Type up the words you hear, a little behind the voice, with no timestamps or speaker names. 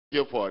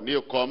you for our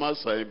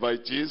newcomers and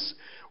invitees.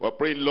 We're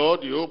praying,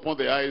 Lord, you open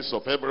the eyes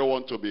of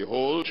everyone to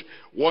behold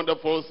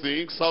wonderful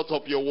things out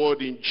of your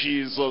word in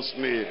Jesus'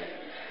 name.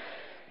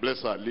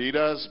 Bless our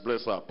leaders,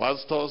 bless our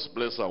pastors,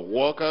 bless our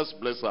workers,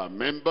 bless our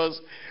members,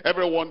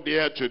 everyone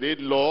there today,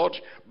 Lord.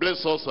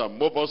 Bless us and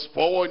move us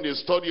forward in the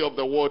study of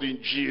the word in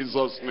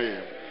Jesus'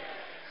 name.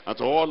 And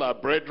to all our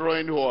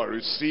brethren who are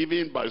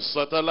receiving by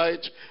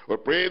satellite, we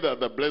pray that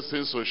the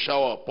blessings will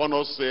shower upon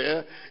us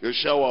here, will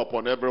shower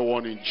upon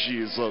everyone in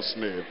Jesus'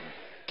 name.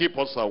 Keep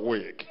us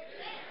awake.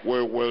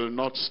 We will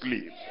not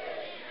sleep.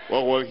 We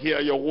will hear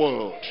your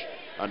word,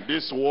 and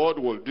this word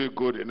will do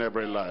good in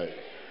every life.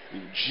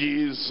 In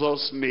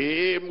Jesus'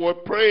 name we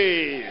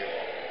pray.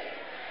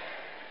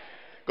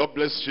 God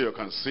bless you. You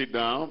can sit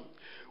down.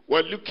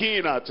 We're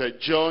looking at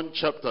John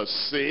chapter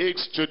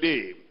 6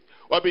 today.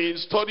 We've been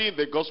studying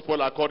the gospel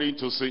according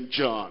to St.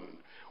 John.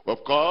 We've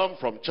come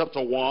from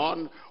chapter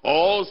 1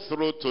 all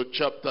through to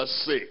chapter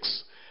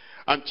 6.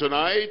 And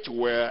tonight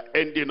we're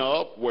ending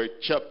up with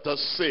chapter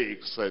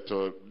 6.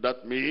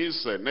 That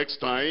means next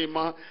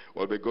time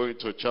we'll be going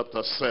to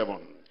chapter 7.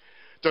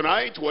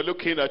 Tonight we're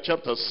looking at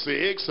chapter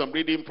 6. I'm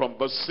reading from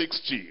verse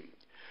 60.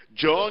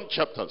 John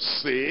chapter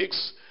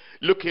 6,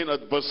 looking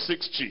at verse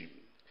 60.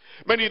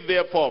 Many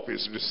therefore of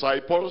his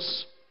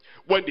disciples,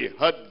 when they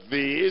heard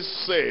this,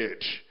 said,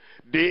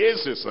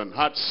 "This is an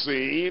hard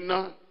saying,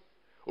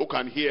 who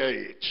can hear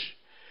it?"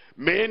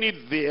 Many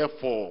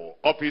therefore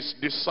of his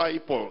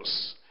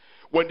disciples,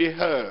 when they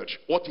heard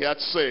what he had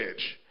said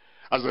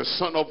as the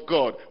Son of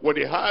God, when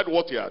they heard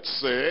what he had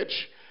said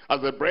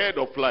as the bread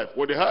of life,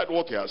 when they heard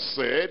what he had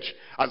said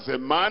as the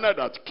manna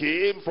that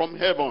came from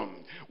heaven,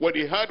 when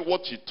they heard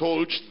what he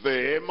told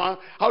them,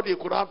 how they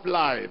could have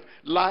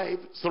life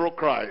through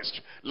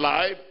Christ,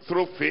 life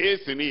through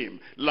faith in him,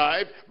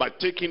 life by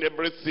taking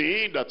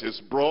everything that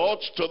is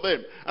brought to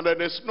them. And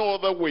there is no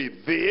other way.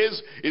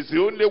 This is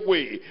the only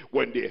way.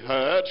 When they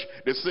heard,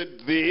 they said,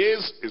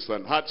 "This is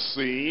an hard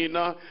saying,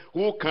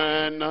 who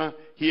can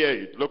hear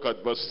it?" Look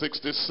at verse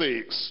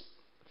 66.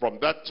 From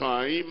that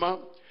time,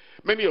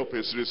 many of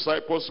his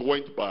disciples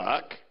went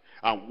back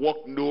and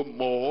walked no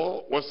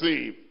more with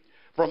him.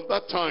 From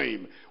that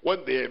time,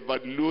 when they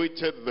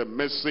evaluated the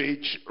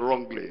message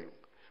wrongly,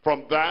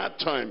 from that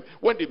time,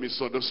 when they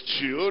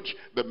misunderstood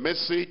the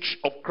message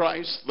of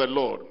Christ the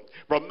Lord,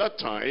 from that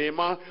time,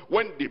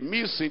 when they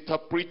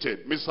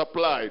misinterpreted,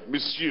 misapplied,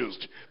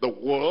 misused the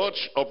word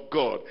of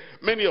God,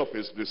 many of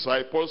his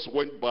disciples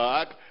went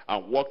back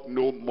and walked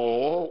no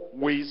more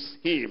with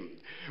him.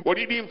 We're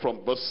reading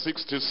from verse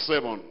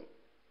 67.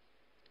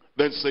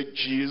 Then said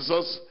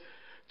Jesus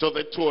to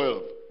the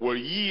 12, "Will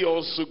ye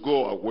also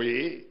go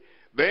away?"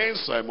 Then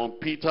Simon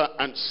Peter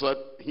answered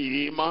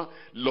him,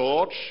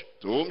 "Lord,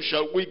 to whom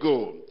shall we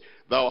go?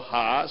 Thou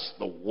hast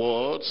the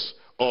words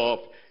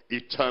of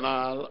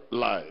eternal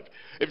life."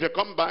 If you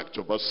come back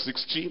to verse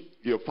 60,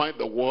 you'll find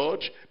the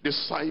word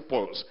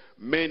disciples.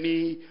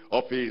 Many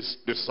of his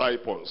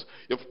disciples.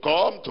 You've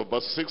come to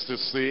verse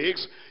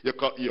 66,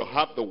 you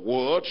have the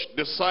word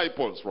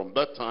disciples. From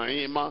that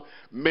time,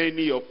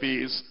 many of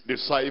his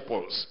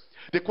disciples.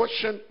 The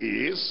question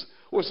is,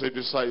 who is a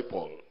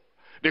disciple?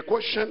 The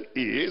question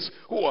is,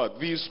 who are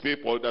these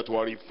people that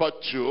were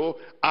referred to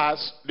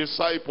as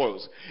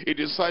disciples? A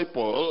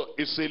disciple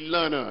is a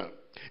learner.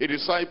 A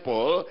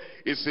disciple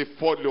is a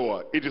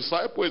follower. A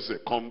disciple is a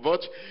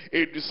convert.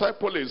 A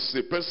disciple is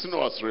a person who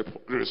has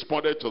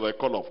responded to the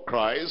call of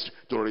Christ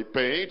to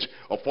repent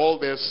of all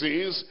their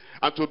sins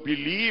and to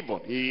believe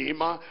on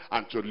him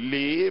and to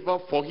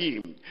live for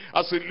him.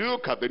 As we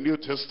look at the New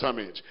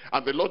Testament,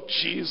 and the Lord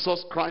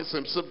Jesus Christ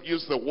himself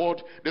used the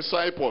word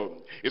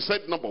disciple. He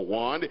said, number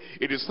one,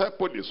 a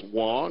disciple is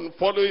one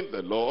following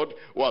the Lord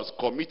who has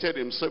committed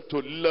himself to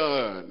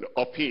learn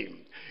of him.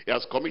 He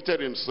has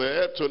committed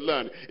himself to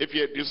learn. If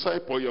you're a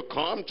disciple, you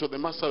come to the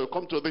master, you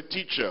come to the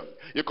teacher,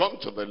 you come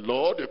to the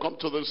Lord, you come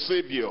to the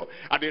Savior.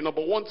 And the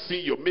number one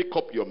thing you make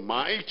up your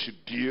mind to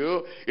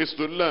do is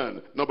to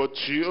learn. Number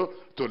two,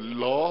 to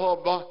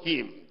love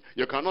him.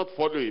 You cannot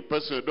follow a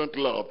person you don't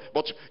love,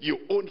 but you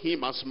own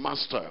him as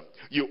master.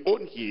 You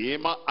own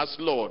him as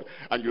Lord.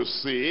 And you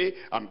say,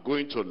 "I'm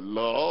going to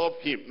love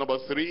him." Number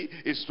three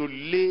is to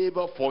live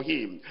for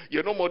him.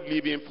 You're no more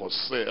living for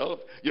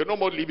self. You're no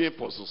more living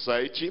for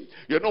society.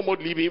 You're no more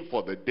living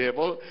for the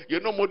devil.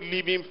 You're no more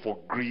living for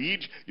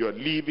greed. You're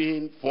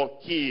living for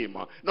him.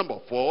 Number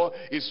four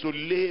is to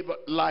live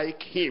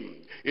like him.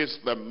 Is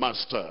the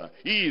master.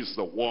 He is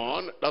the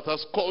one that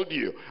has called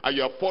you, and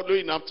you are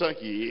following after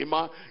him.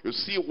 You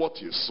see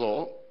what you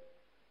saw,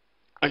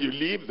 and you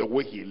live the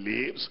way he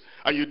lives,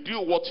 and you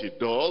do what he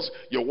does.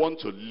 You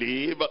want to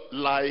live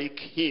like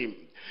him.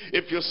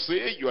 If you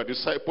say you are a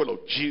disciple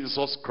of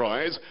Jesus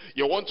Christ,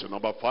 you want to,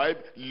 number five,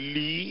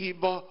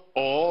 live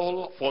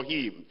all for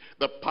him.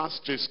 The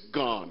past is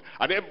gone,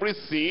 and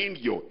everything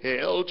you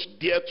held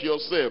dear to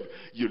yourself,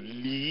 you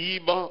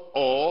leave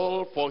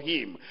all for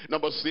him.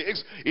 Number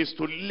 6 is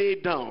to lay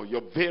down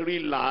your very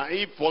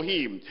life for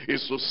him.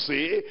 Is to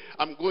say,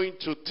 I'm going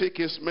to take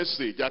his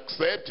message,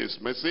 accept his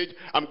message,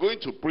 I'm going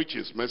to preach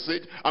his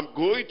message, I'm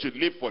going to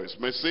live for his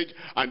message,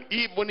 and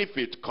even if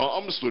it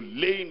comes to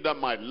laying down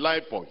my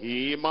life for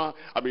him, I'm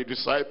a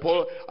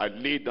disciple, I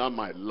lay down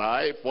my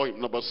life for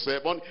him. Number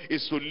 7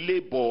 is to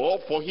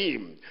labor for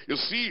him. You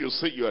see, you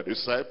say you're a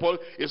disciple,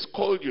 it's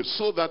called you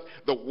so that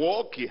the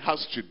work he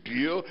has to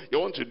do, you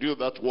want to do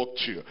that work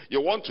too.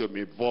 You want to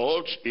be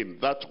involved in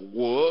that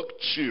work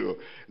too.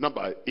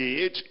 Number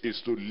 8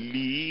 is to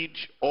lead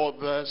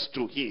others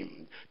to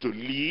him. To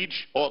lead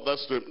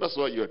others to him. That's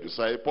why you're a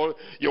disciple.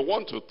 You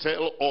want to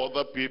tell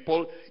other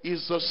people,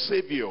 he's the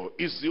Savior.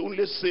 He's the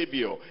only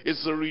Savior.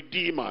 He's the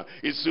Redeemer.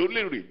 He's the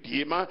only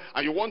Redeemer.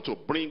 And you want to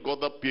bring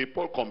other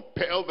people,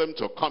 compel them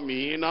to come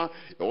in.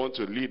 You want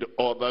to lead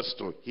others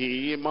to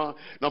him.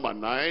 Number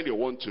 9, you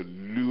want to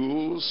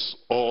lose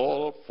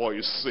all for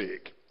his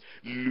sake.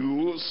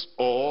 Lose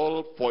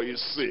all for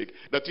his sake.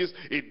 That is,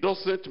 it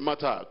doesn't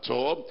matter at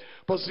all.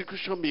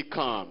 Persecution may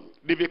come,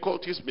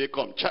 difficulties may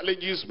come,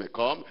 challenges may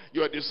come.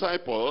 You're a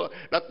disciple.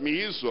 That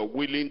means you're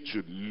willing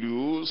to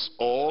lose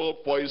all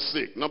for his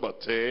sake. Number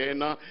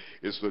 10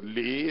 is to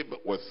live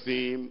with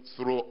him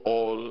through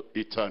all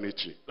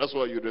eternity. That's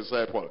why you're a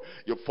disciple.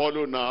 You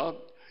follow now.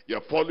 You're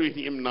following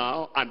him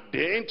now, and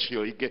then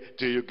till you get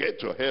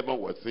to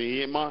heaven with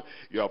him,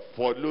 you are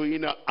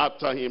following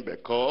after him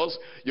because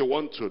you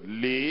want to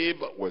live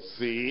with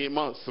him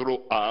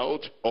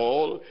throughout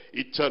all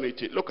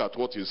eternity. Look at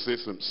what he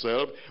says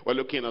himself. We're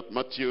looking at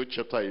Matthew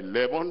chapter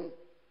 11.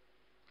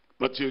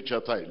 Matthew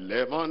chapter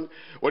 11,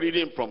 we're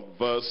reading from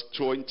verse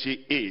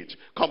 28.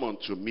 Come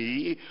unto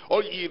me,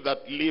 all ye that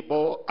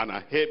labor and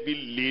are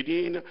heavy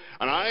laden,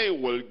 and I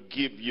will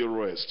give you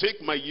rest.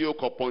 Take my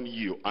yoke upon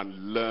you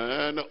and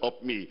learn of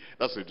me.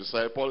 That's the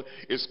disciple.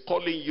 Is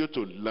calling you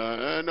to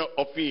learn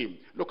of him.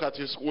 Look at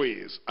his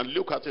ways, and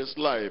look at his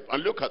life,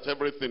 and look at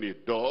everything he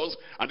does,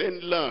 and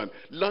then learn.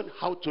 Learn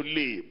how to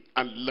live,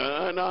 and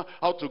learn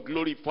how to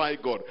glorify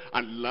God,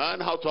 and learn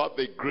how to have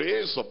the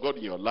grace of God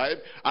in your life,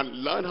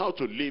 and learn how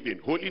to live in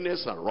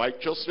holiness and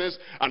righteousness,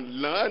 and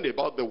learn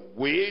about the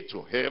way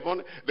to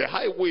heaven, the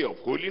highway of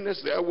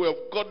holiness, the highway of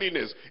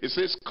godliness. It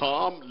says,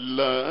 come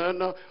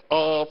learn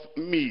of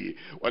me.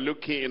 We're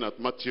looking at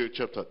Matthew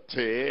chapter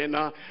 10,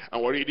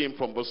 and we're reading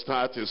from verse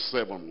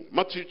 37.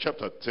 Matthew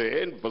chapter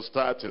 10, verse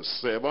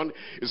 37,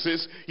 it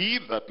says, he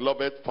that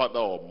loveth father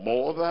or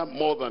mother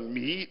more than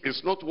me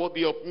is not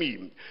worthy of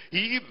me.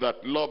 He that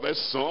loveth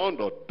son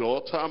or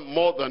daughter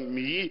more than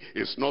me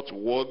is not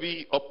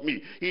worthy of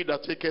me. He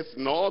that taketh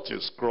not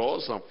his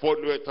cross and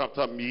followeth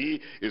after me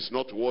is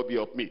not worthy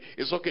of me.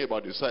 It's okay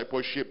about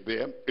discipleship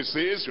there. It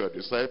says you're a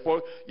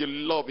disciple, you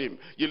love him.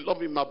 You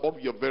love him above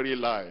your very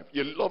life.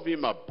 You love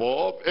him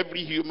above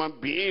every human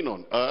being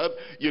on earth.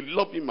 You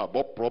love him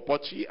above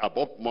property,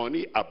 above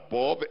money,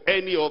 above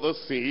any other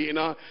thing.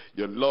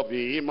 You love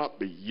him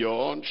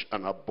beyond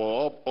and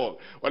above all.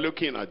 We're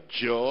looking at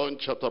John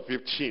chapter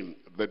 15.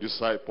 The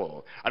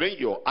disciple. And then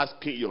you're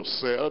asking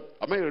yourself,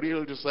 am I a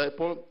real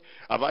disciple?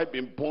 Have I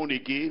been born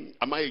again?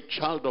 Am I a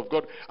child of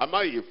God? Am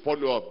I a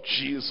follower of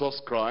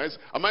Jesus Christ?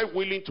 Am I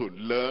willing to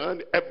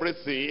learn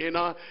everything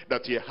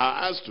that he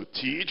has to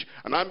teach?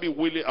 And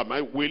am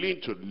I willing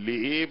to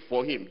live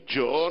for him?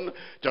 John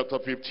chapter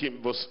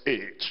 15 verse 8.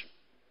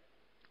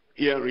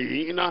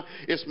 Herein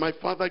is my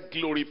Father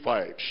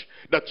glorified,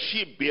 that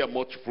ye bear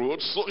much fruit,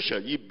 so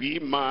shall ye be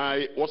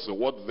my, what's the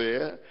word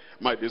there?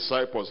 My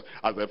disciples.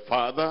 As the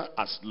Father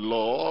has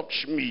loved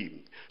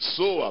me,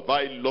 so have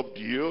I loved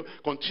you.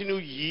 Continue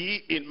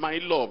ye in my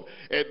love.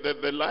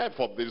 The life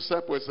of the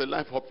disciple is a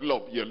life of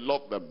love. You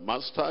love the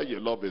master, you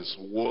love his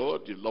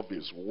word, you love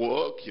his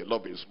work, you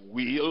love his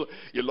will,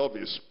 you love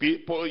his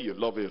people, you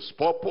love his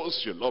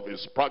purpose, you love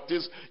his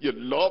practice, you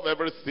love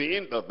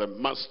everything that the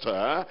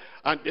master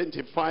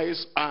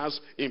identifies as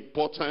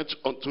important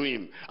unto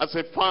him. As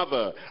a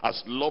father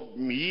has loved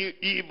me,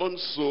 even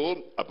so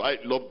have I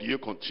loved you.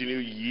 Continue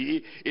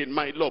ye in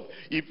my love.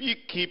 If ye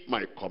keep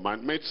my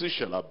commandments, ye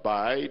shall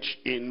abide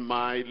in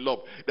my love.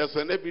 There's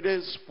an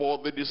evidence for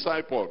the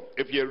disciple.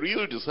 If you're a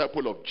real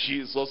disciple of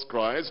Jesus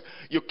Christ,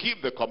 you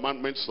keep the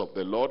commandments of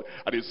the Lord.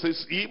 And it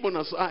says, even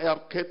as I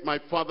have kept my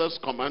Father's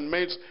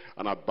commandments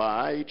and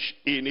abide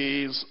in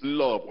his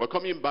love. We're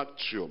coming back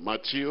to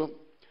Matthew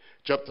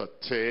chapter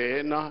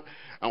 10,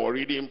 and we're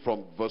reading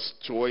from verse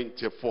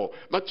 24.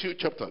 Matthew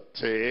chapter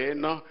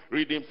 10,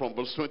 reading from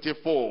verse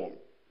 24.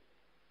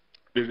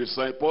 The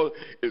disciple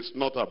is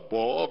not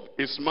above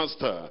his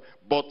master,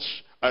 but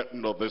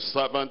not the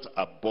servant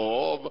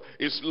above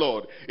his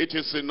Lord. It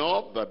is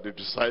enough that the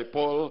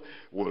disciple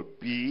will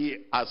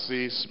be as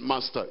his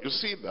master. You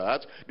see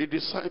that? The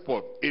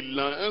disciple, he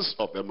learns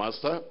of the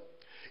master,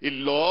 he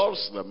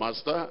loves the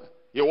master,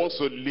 He wants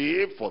to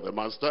live for the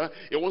master.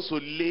 He wants to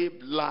live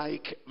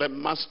like the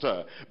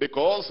master.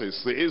 Because he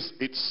says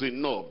it's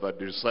enough that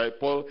the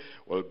disciple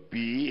will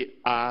be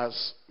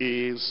as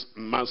his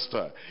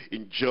master.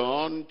 In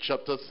John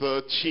chapter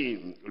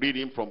 13,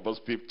 reading from verse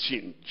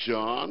 15.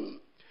 John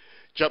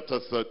chapter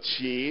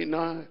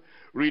 13,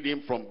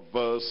 reading from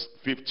verse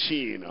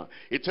 15.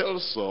 It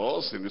tells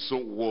us in his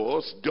own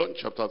words, John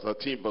chapter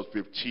 13 verse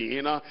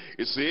 15,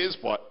 it says,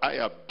 "For I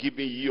have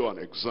given you an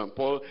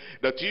example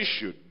that you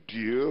should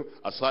do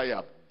as I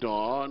have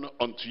done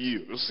unto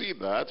you." You see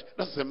that?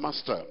 That's the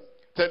master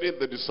telling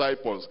the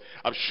disciples,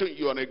 I've shown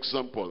you an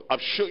example.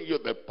 I've shown you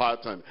the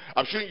pattern.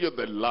 I've shown you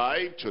the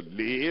life to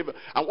live.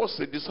 And what's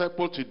the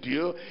disciple to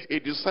do? A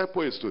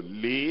disciple is to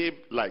live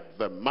like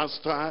the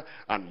master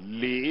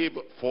and live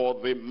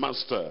for the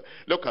master.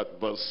 Look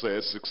at verse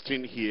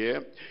 16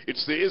 here. It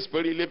says,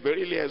 "Verily,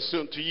 verily, I say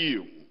unto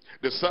you,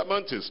 the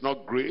servant is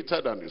not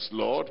greater than his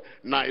Lord,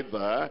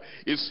 neither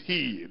is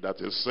he that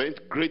is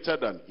sent greater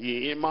than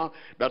him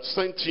that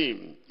sent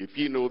him. If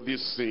ye know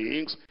these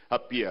things,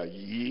 happy are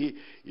ye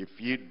if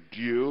ye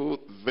do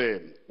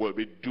them." We'll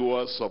be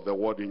doers of the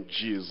word in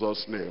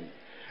Jesus' name.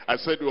 I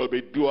said we'll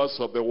be doers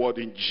of the word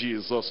in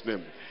Jesus'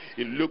 name.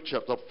 In Luke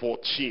chapter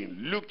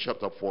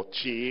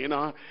 14,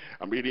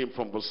 I'm reading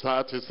from verse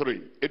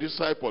 33. A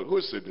disciple, who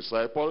is a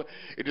disciple?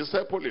 A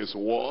disciple is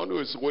one who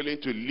is willing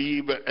to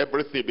leave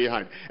everything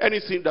behind.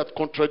 Anything that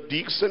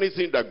contradicts,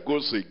 anything that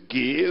goes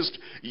against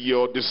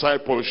your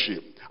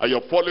discipleship. Are you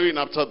following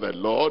after the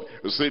Lord?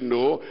 You say,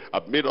 no,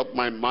 I've made up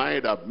my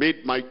mind, I've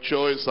made my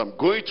choice, I'm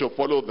going to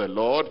follow the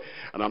Lord,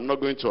 and I'm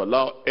not going to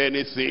allow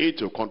anything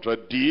to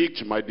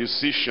contradict my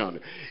decision.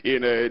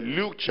 In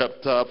Luke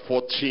chapter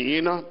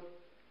 14,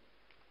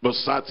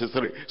 verse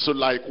 33. "So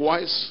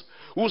likewise,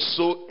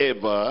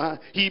 whosoever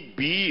he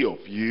be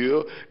of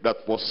you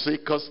that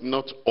forsaketh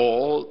not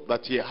all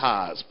that he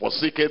has,"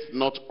 forsaketh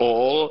not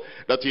all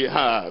that he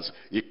has,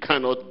 he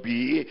cannot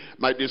be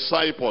my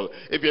disciple.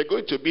 If you're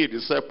going to be a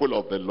disciple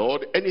of the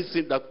Lord,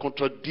 anything that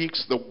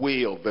contradicts the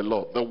way of the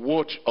Lord, the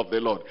word of the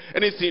Lord,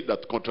 anything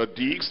that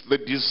contradicts the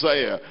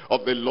desire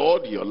of the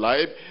Lord in your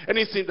life,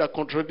 anything that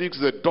contradicts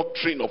the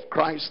doctrine of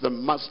Christ, the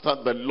Master,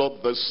 the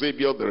Lord, the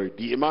Savior, the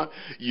Redeemer,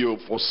 you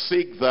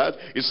forsake that.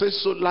 It says,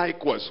 "So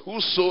likewise,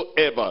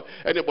 whosoever,"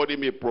 anybody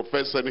may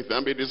profess anything,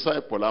 I'm a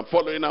disciple, I'm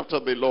following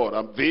after the Lord,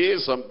 I'm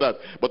this, I'm that,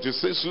 but it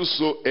says,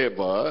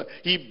 "Whosoever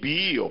he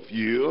be of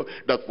you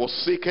that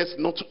forsaketh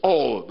not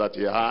all that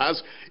he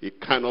has, he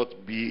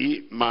cannot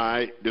be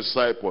my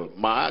disciple."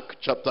 Mark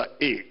chapter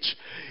 8.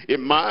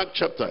 In Mark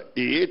chapter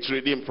 8,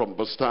 reading from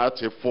verse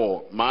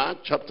 34. Mark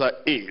chapter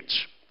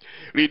 8,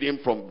 reading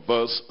from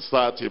verse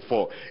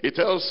 34. It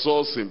tells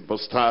us in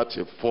verse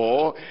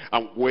 34,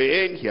 "And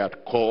when he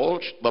had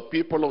called the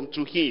people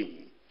unto him,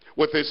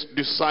 with his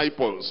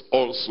disciples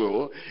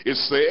also, he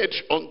said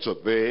unto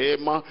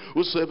them,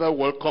 Whosoever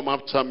will come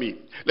after me,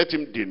 let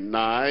him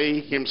deny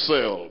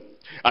himself,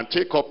 and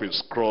take up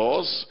his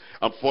cross,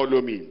 and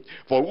follow me.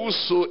 For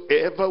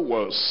whosoever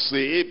will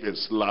save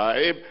his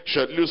life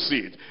shall lose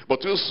it,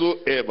 but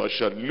whosoever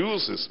shall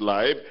lose his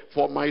life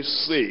for my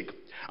sake,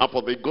 and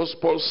for the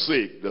gospel's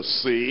sake, the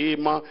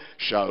same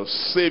shall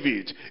save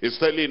it." It's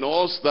telling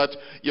us that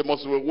you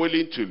must be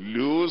willing to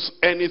lose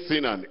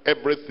anything and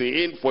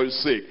everything for his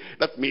sake.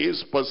 That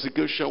means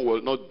persecution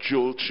will not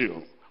jolt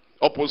you.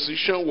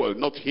 Opposition will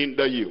not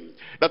hinder you.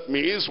 That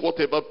means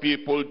whatever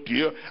people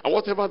do, and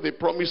whatever they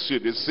promise you,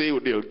 they say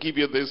they'll give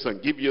you this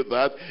and give you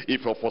that.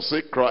 If you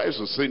forsake Christ,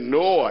 you say,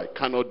 "No, I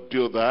cannot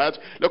do that."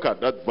 Look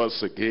at that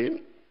verse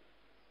again.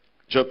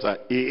 Chapter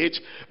 8,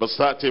 verse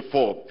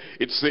 34.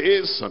 It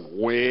says, "And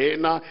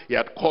when he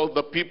had called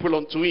the people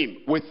unto him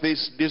with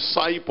his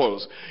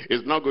disciples,"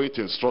 he's not going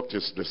to instruct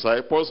his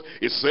disciples.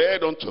 He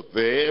said unto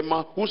them,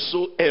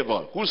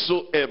 "Whosoever,"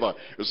 whosoever.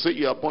 You say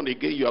you are born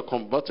again, you are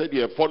converted,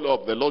 you are a follower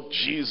of the Lord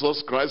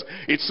Jesus Christ.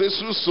 It says,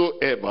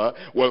 "Whosoever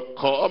will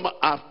come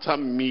after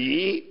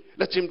me,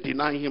 let him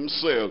deny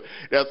himself."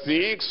 There are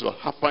things you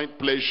find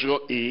pleasure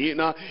in.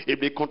 If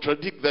they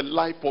contradict the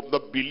life of the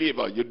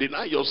believer, you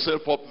deny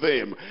yourself of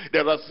them.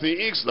 There are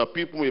things that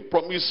people may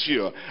promise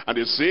you, and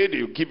they say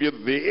they'll give you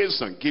this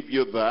and give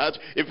you that.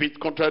 If it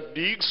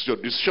contradicts your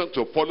decision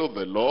to follow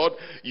the Lord,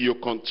 you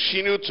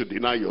continue to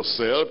deny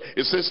yourself.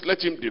 It says,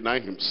 let him deny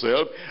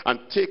himself and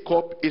take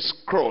up his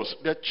cross.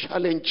 There are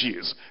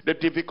challenges, the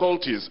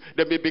difficulties,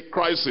 there may be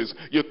crisis.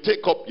 You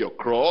take up your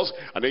cross,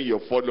 and then you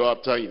follow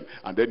after him.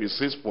 And then it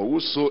says, "For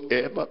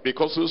whosoever,"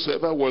 because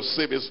whosoever will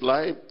save his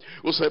life,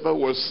 whosoever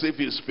will save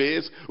his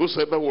face,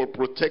 whosoever will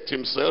protect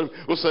himself,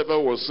 whosoever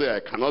will say, "I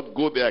cannot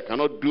go there, I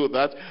cannot do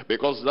that,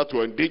 because that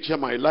will endanger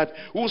my life,"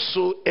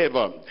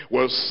 whosoever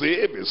will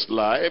save his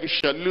life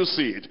shall lose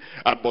it.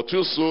 But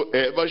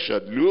whosoever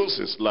shall lose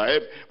his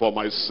life for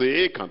my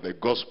sake and the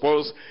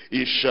gospel's,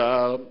 he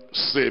shall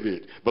save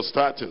it. Verse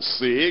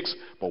 36,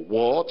 "For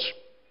what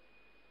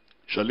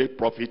shall it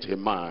profit a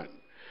man?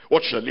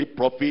 What shall it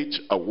profit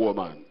a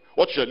woman?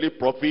 What shall it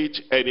profit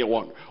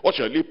anyone? What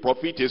shall it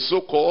profit a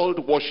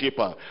so-called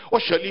worshipper?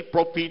 What shall it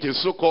profit a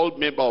so-called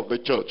member of the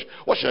church?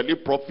 What shall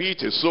it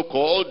profit a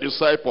so-called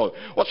disciple?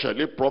 What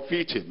shall it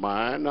profit a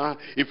man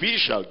if he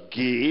shall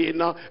gain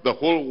the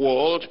whole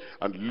world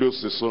and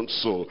lose his own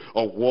soul?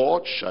 Or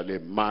what shall a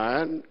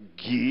man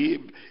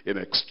give in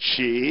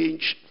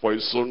exchange for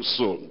his own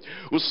soul?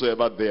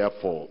 Whosoever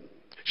therefore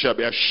shall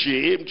be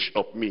ashamed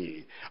of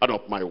me and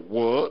of my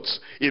words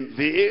in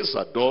this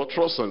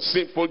adulterous and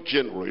sinful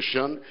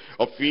generation,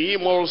 of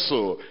him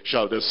also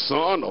shall the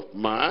Son of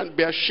Man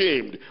be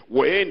ashamed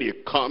when he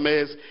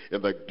cometh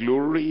in the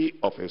glory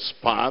of his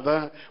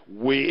Father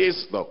with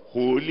the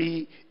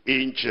holy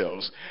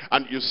angels.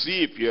 And you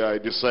see, if you are a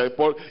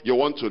disciple, you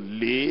want to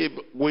live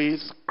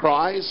with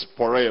Christ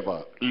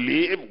forever.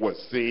 Live with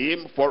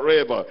him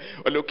forever.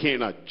 We're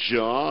looking at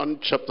John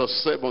chapter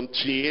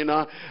 17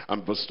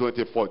 and verse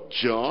 24.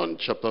 John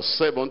chapter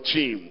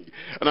 17.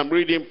 And I'm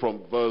reading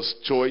from verse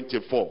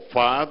 24.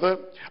 Father,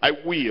 I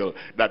will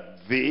that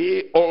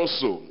they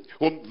also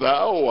whom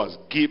thou hast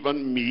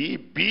given me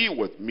be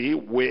with me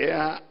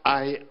where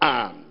I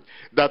am,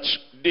 that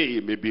they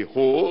may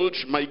behold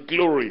my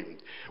glory,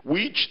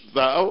 which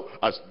thou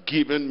hast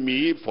given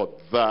me, for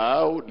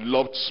thou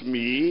lovedst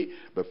me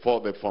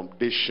before the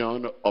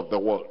foundation of the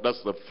world.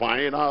 That's the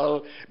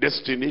final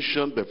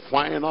destination, the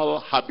final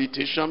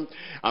habitation,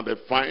 and the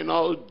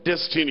final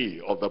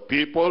destiny of the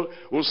people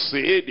who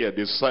say they are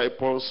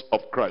disciples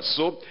of Christ.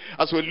 So,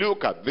 as we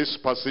look at this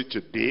passage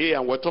today,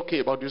 and we're talking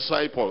about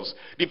disciples,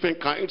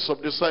 different kinds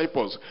of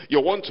disciples,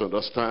 you want to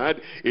understand,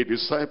 a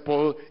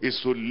disciple is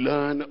to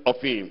learn of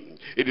him.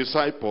 A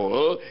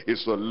disciple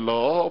is to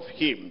love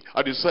him.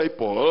 A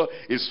disciple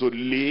is to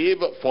live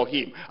for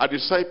him. A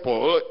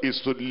disciple is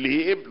to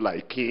live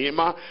like him.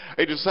 A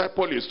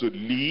disciple is to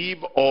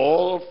live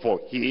all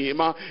for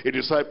him. A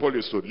disciple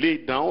is to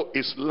lay down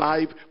his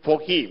life for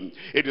him.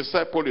 A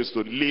disciple is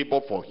to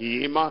labor for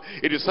him.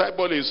 A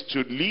disciple is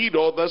to lead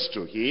others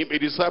to him. A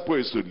disciple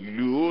is to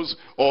lose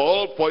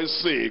all for his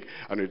sake.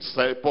 And a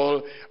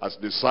disciple has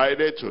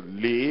decided to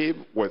live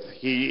with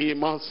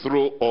him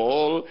through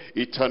all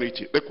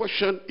eternity. The question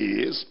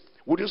is,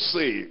 would you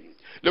say,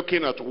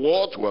 looking at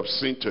what we have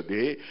seen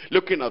today,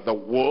 looking at the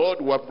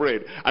word we have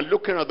read, and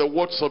looking at the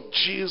words of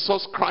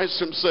Jesus Christ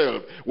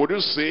himself, would you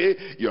say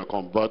you are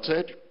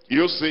converted?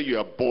 You say you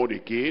are born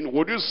again?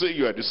 Would you say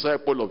you are a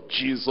disciple of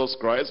Jesus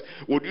Christ?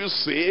 Would you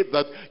say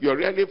that you are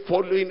really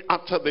following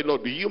after the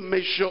Lord? Do you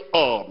measure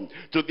up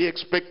to the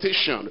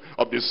expectation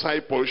of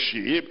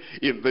discipleship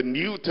in the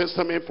New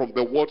Testament from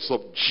the words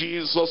of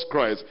Jesus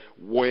Christ?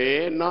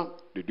 When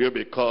did you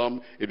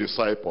become a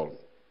disciple?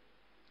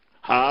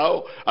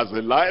 How has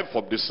the life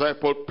of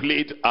disciple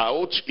played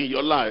out in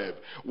your life?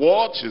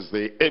 What is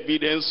the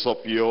evidence of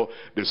your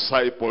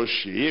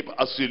discipleship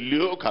as you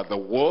look at the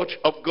word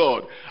of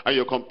God and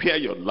you compare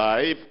your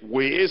life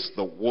with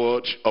the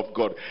word of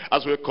God?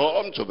 As we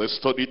come to the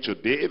study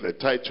today, the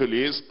title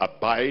is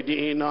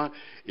Abiding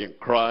in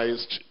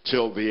Christ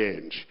Till the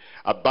End.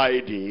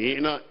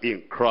 Abiding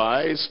in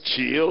Christ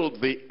till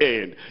the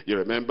end. You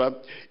remember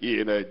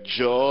in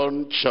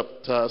John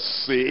chapter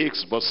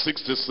 6 verse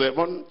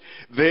 67,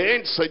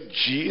 then said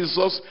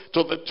Jesus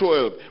to the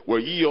 12, will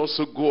ye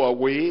also go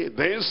away?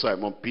 Then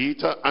Simon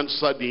Peter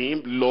answered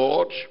him,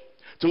 Lord,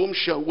 to whom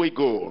shall we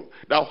go?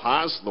 Thou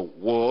hast the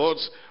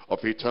words of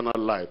eternal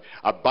life.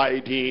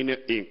 Abiding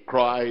in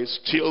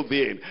Christ till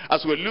the end.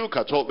 As we look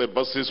at all the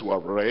verses we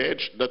have read,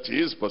 that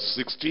is verse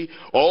 60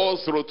 all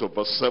through to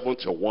verse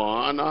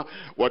 71,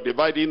 we're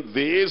dividing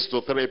these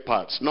to three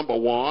parts. Number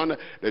one,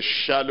 the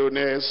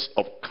shallowness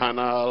of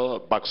carnal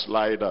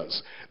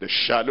backsliders. The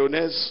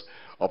shallowness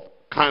of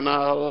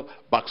carnal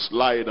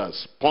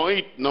backsliders.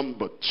 Point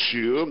number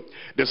two,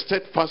 the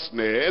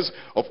steadfastness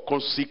of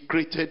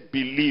consecrated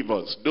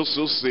believers. Those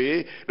who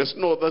say there's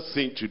no other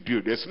thing to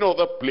do, there's no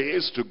other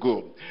place to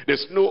go,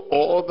 there's no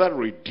other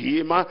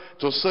redeemer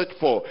to search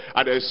for,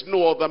 and there's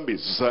no other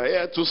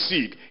Messiah to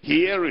seek.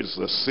 Here is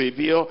the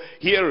Savior,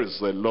 here is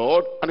the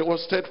Lord, and it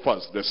was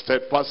steadfast. The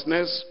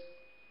steadfastness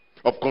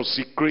of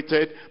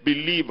consecrated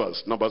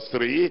believers. Number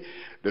three,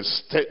 the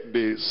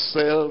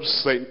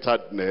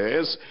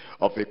self-centeredness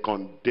of a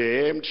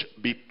condemned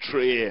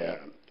betrayer.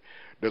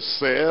 The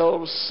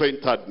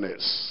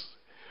self-centeredness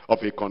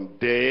of a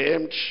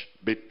condemned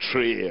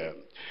betrayer.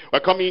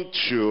 We're coming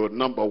to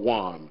number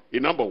one.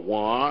 In number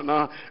one,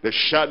 the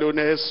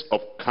shallowness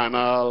of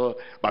carnal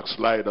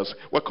backsliders.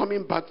 We're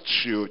coming back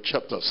to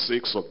chapter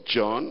 6 of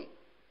John.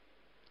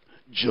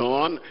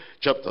 John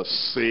chapter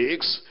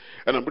 6.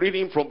 And I'm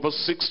reading from verse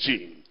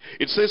 16.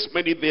 It says,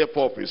 many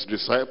therefore of his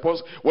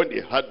disciples, when they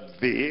heard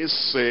this,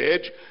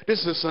 said,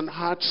 this is an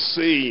hard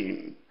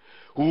saying.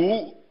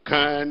 Who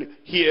can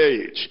hear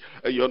it.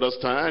 You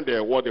understand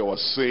what they were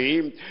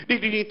saying? They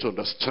didn't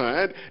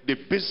understand the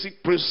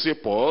basic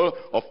principle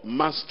of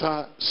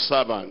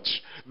master-servant.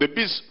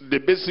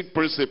 The basic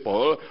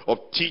principle of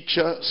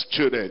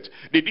teacher-student.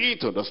 They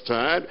didn't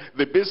understand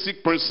the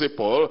basic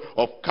principle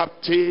of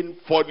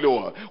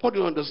captain-follower. What do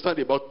you understand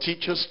about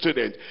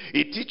teacher-student?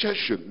 A teacher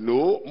should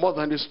know more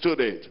than a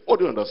student. What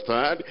do you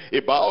understand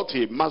about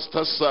a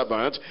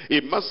master-servant?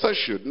 A master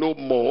should know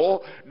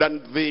more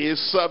than the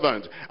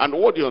servant. And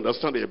what do you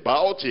understand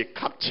about a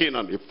captain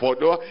and a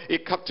follower? A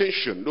captain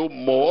should know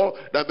more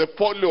than the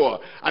follower.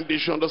 And they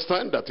should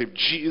understand that if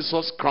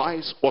Jesus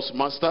Christ was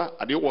master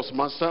and he was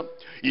master,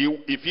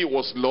 if he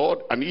was Lord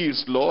and he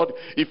is Lord,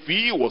 if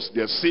he was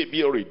their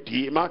Savior,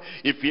 Redeemer,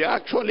 if he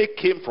actually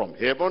came from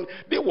heaven,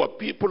 they were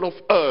people of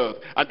earth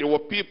and they were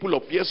people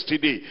of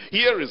yesterday.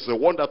 Here is the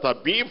one that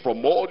have been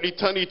from all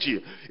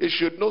eternity. He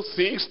should know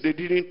things they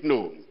didn't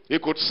know. He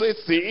could say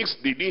things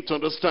they didn't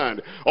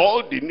understand.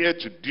 All they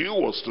needed to do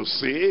was to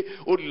say,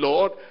 oh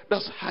Lord,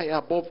 that's high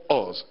above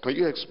us. Can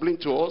you explain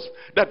to us?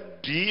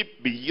 That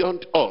deep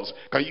beyond us.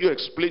 Can you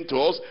explain to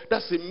us?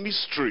 That's a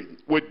mystery.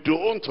 We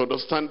don't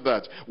understand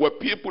that. We're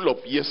people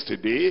of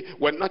yesterday.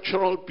 We're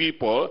natural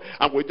people.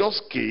 And we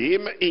just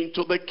came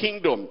into the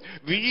kingdom.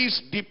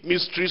 These deep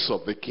mysteries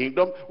of the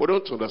kingdom, we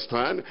don't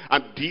understand.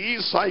 And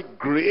these are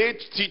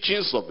great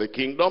teachings of the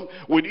kingdom,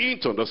 we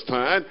need to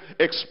understand.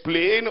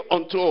 Explain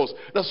unto us.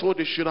 That's what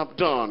they should have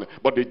done.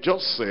 But they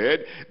just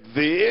said,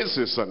 this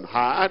is an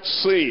hard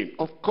saying.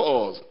 Of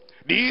course.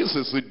 This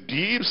is a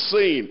deep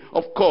saying,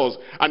 of course,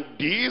 and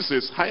this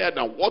is higher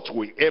than what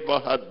we ever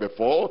had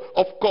before,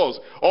 of course.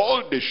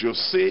 All they should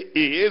say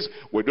is,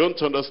 we don't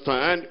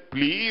understand,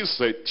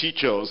 please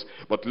teach us.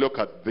 But look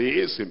at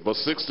this in verse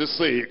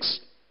 66.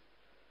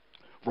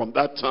 From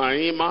that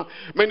time,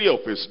 many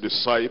of his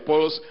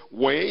disciples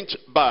went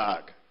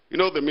back. You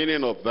know the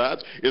meaning of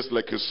that? It's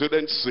like a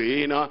student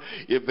saying,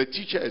 if the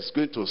teacher is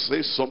going to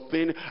say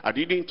something I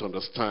didn't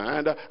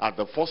understand, at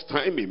the first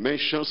time he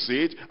mentions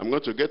it, I'm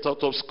going to get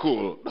out of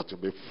school. That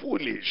would be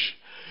foolish.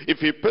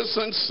 If a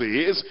person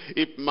says,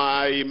 if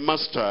my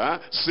master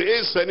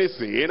says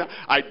anything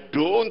I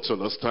don't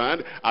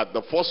understand, at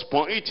the first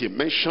point he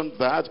mentioned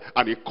that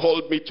and he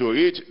called me to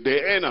it,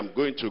 then I'm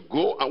going to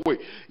go and wait.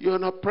 You're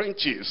an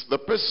apprentice. The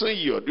person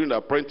you're doing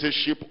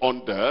apprenticeship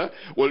under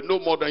will know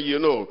more than you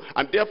know.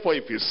 And therefore,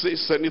 if he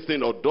says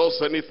anything or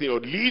does anything or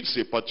leads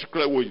a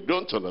particular way you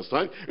don't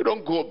understand, you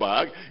don't go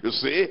back. You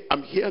say,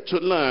 I'm here to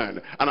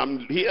learn and I'm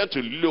here to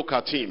look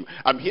at him.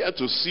 I'm here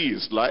to see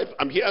his life.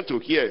 I'm here to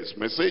hear his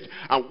message.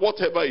 And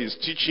whatever he's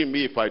teaching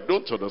me, if I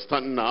don't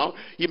understand now,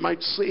 he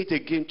might say it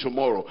again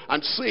tomorrow,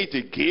 and say it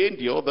again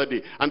the other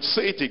day, and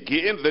say it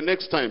again the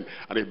next time.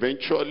 And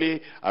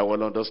eventually, I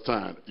will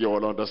understand. You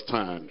will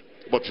understand.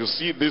 But you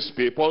see, these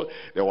people,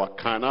 they were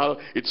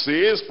carnal. It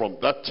says from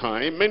that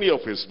time, many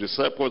of his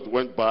disciples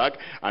went back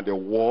and they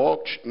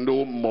walked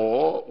no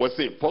more with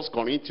him. 1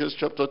 Corinthians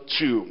chapter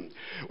 2.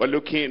 We're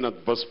looking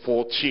at verse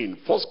 14.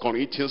 1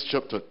 Corinthians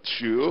chapter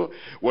 2,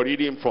 we're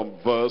reading from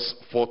verse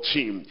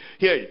 14.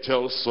 Here it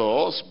tells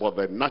us, but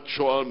the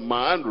natural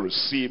man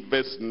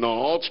receiveth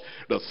not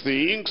the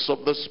things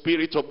of the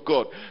Spirit of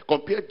God.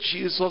 Compare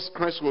Jesus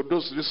Christ with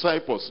those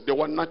disciples. They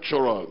were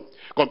natural.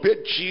 Compare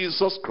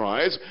Jesus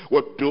Christ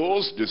with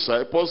those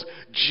disciples.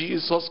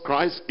 Jesus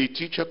Christ, a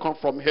teacher come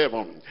from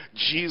heaven.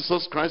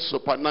 Jesus Christ,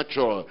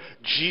 supernatural.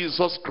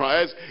 Jesus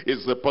Christ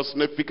is the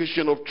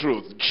personification of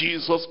truth.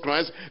 Jesus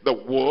Christ, the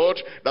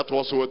Word that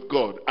was with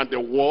God, and the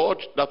Word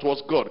that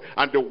was God,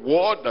 and the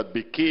Word that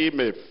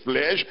became a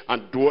flesh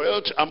and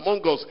dwelt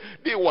among us.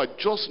 They were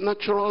just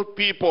natural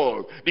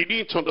people. They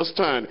didn't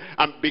understand.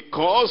 And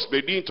because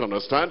they didn't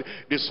understand,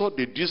 they saw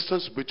the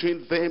distance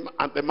between them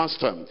and the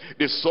Master.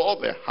 They saw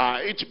the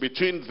height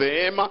between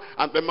them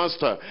and the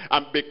Master.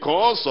 And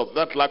because of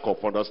that lack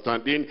of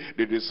understanding,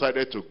 they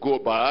decided to go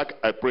back.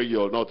 I pray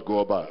you'll not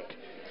go back.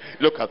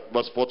 Look at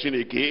verse 14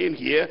 again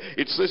here.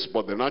 It says,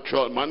 but the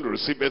natural man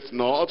receiveth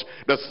not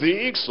the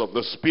things of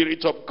the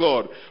Spirit of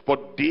God, for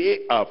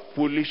they are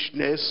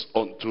foolishness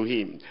unto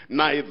him.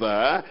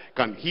 Neither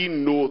can he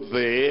know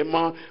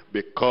them,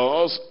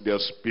 because they are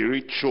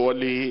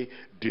spiritually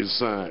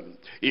discerned.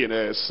 In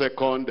 2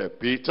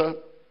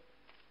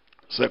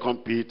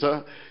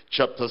 Peter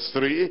chapter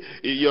 3,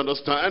 you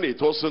understand, it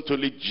wasn't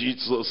only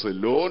Jesus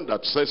alone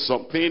that said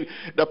something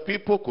that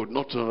people could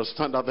not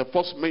understand at the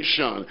first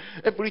mention.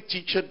 Every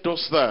teacher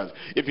does that.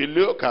 If you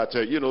look at,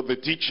 the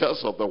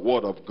teachers of the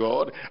Word of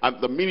God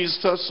and the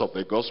ministers of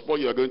the gospel,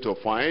 you're going to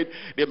find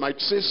they might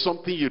say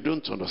something you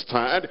don't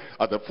understand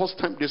at the first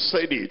time they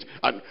said it.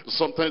 And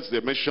sometimes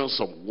they mention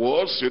some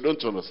words you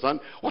don't understand.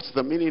 What's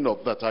the meaning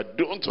of that? I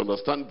don't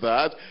understand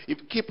that. If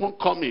keep on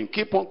coming,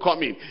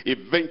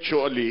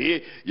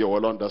 eventually you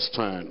will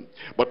understand.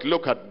 But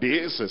look at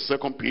this, 2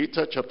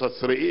 Peter chapter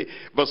 3,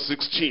 verse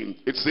 16.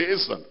 It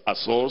says,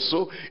 as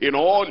also in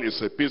all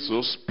his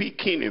epistles,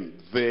 speaking in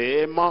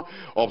them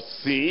of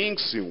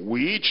things in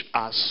which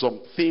are some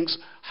things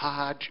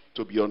hard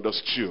to be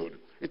understood.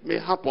 It may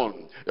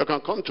happen. You can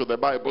come to the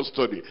Bible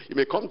study. You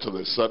may come to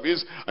the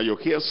service and you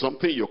hear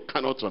something you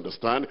cannot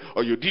understand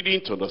or you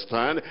didn't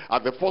understand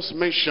at the first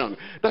mention.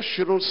 That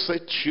shouldn't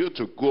set you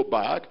to go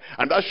back,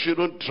 and that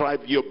shouldn't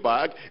drive you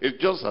back.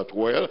 It's just that,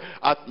 well,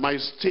 at my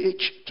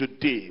stage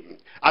today,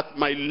 at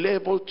my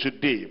level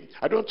today,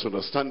 I don't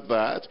understand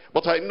that,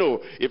 but I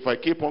know if I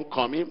keep on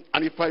coming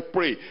and if I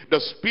pray, the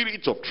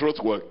Spirit of truth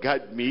will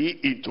guide me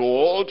into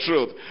all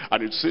truth.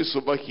 And it says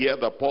over here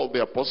that Paul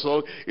the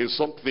Apostle, in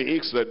some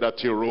things that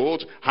he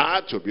wrote,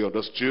 had to be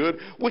understood,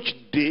 which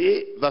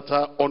they that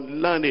are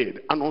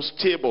unlearned and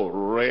unstable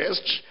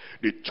rest,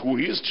 they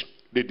twist,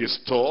 they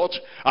distort,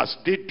 as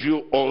they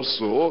do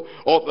also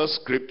other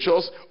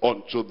scriptures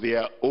unto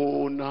their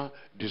own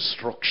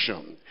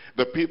destruction.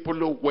 The people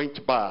who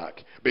went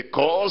back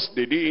because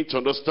they didn't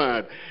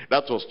understand,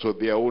 that was to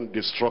their own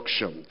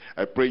destruction.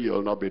 I pray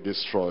you'll not be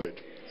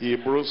destroyed.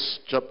 Hebrews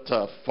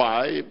chapter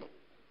 5.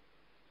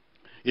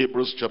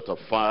 Hebrews chapter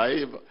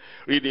 5,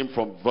 reading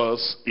from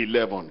verse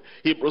 11.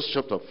 Hebrews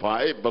chapter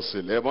 5, verse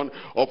 11,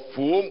 of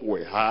whom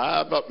we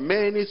have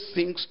many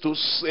things to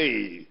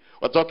say.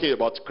 We're talking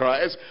about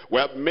Christ. We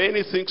have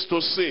many things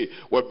to say.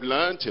 We've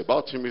learned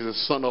about him. He's the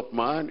Son of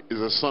Man. He's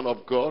the Son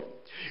of God.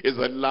 Is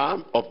the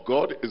Lamb of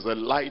God, is the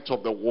light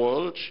of the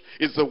world,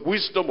 is the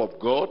wisdom of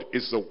God,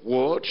 is the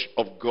word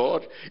of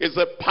God, is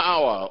the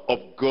power of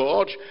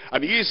God,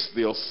 and he is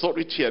the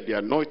authority and the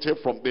anointed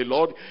from the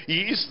Lord.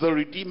 He is the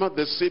Redeemer,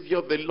 the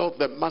Savior, the Lord,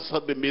 the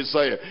Master, the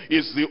Messiah. He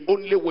is the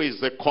only way,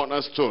 is the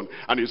cornerstone.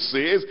 And it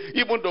says,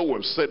 even though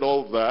we've said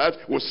all that,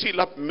 we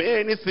still have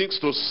many things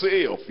to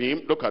say of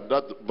him. Look at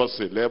that, verse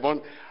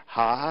 11,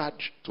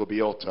 hard to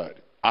be uttered.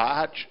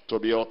 Hard to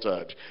be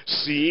uttered,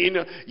 seeing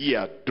ye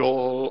are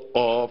dull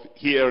of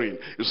hearing.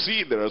 You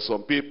see, there are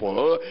some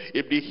people,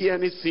 if they hear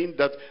anything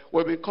that,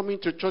 we've been coming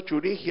to church, we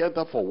didn't hear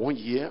that for 1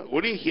 year,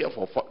 we didn't hear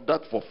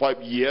that for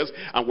 5 years,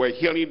 and we're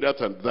hearing that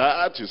and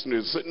that is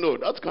new. Say, no,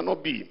 that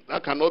cannot be.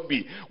 That cannot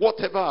be.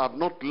 Whatever I have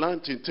not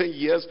learned in 10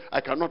 years, I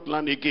cannot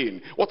learn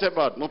again. Whatever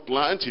I have not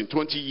learned in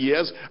 20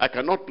 years, I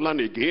cannot learn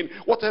again.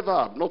 Whatever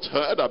I have not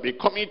heard, I've been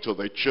coming to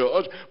the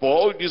church for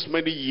all these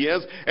many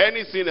years.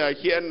 Anything I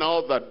hear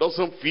now that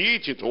doesn't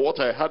fit into what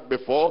I had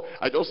before,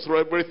 I just throw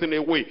everything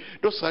away.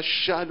 Those are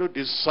shallow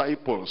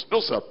disciples.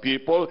 Those are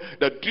people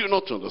that do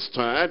not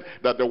understand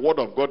that the word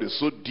of God is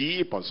so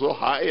deep and so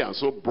high and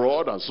so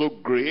broad and so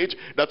great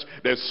that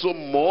there's so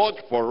much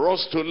for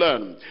us to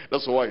learn.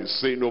 That's why he's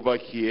saying over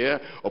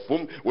here, of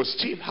whom we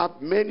still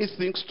have many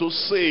things to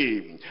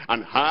say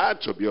and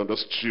hard to be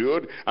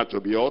understood and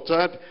to be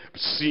uttered,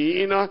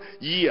 seeing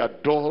ye are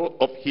dull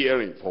of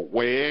hearing. For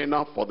when,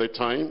 for the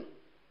time,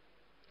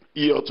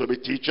 ye ought to be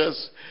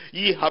teachers.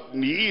 Ye have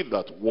need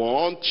that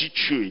one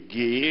teach you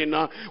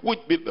again, which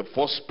be the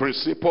first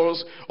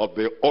principles of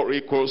the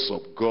oracles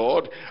of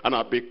God, and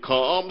have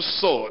become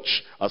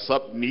such as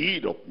have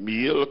need of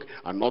milk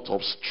and not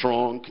of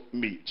strong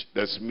meat.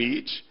 There's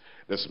meat,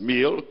 there's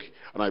milk,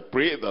 and I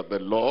pray that the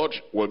Lord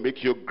will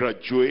make you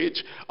graduate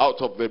out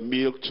of the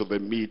milk to the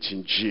meat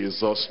in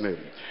Jesus'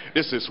 name.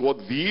 This is what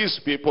these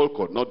people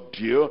could not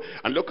do.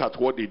 And look at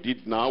what they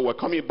did now. We're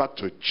coming back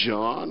to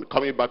John.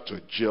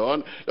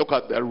 Look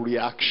at their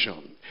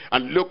reaction.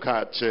 And look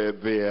at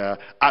their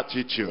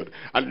attitude.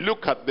 And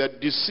look at their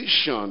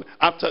decision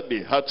after they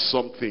heard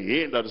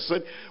something that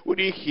said, we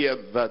didn't hear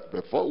that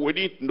before. We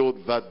didn't know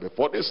that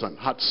before. This is an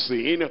hard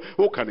saying.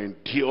 Who can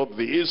endure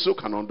this? Who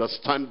can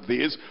understand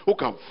this? Who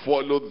can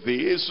follow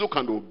this? Who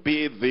can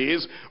obey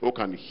this? Who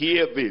can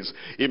hear this?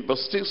 In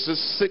verse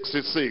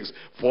 66,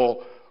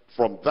 for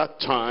from that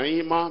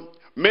time,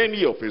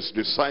 many of his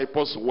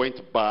disciples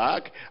went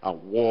back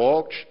and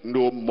walked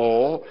no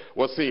more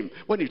with him.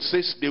 When it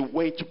says they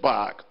went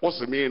back,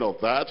 what's the meaning of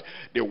that?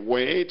 They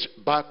went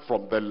back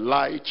from the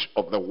light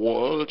of the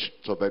world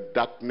to the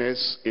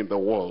darkness in the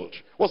world.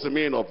 What's the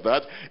meaning of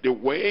that? They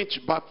went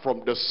back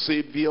from the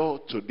Savior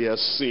to their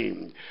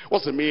sin.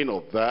 What's the meaning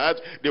of that?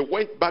 They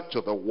went back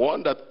to the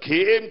one that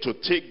came to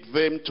take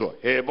them to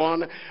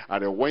heaven,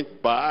 and they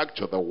went back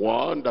to the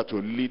one that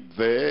will lead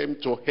them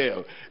to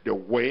hell. They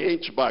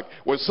went back.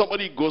 When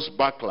somebody goes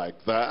back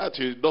like that,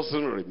 he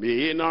doesn't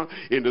remain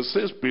in the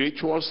same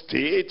spiritual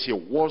state he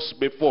was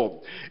before.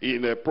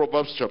 In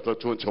Proverbs chapter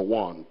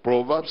 21,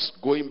 Proverbs,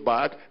 going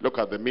back, look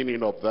at the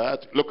meaning of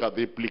that, look at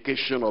the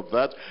implication of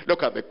that,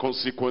 look at the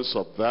consequence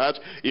of that.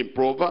 In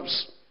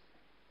Proverbs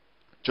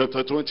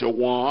chapter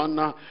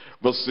 21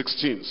 verse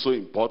 16, so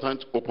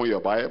important. Open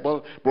your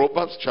Bible.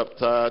 Proverbs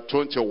chapter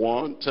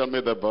 21, tell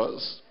me the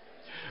verse.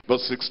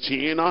 Verse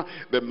 16,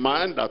 the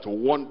man that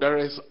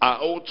wandereth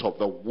out of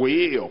the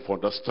way of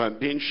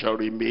understanding shall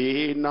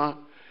remain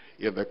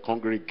in the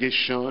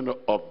congregation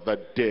of the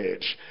dead.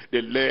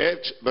 They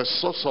left the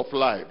source of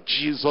life,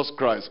 Jesus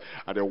Christ,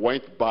 and they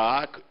went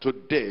back to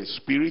death,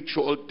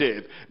 spiritual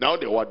death. Now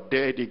they were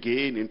dead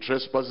again in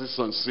trespasses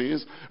and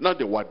sins. Now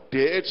they were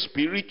dead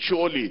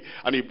spiritually.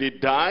 And if they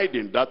died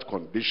in that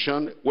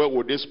condition, where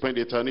would they spend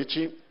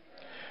eternity?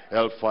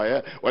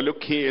 hellfire. We're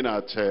looking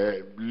at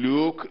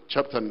Luke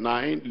chapter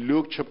 9.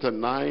 Luke chapter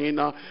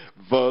 9,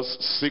 verse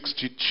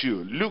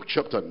 62. Luke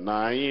chapter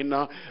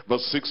 9,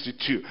 verse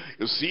 62.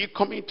 You see,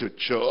 coming to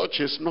church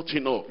is not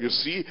enough. You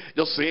see,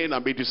 just saying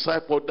I'm a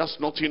disciple, that's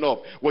not enough.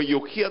 When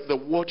you hear the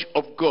word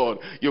of God,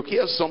 you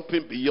hear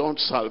something beyond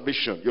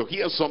salvation. You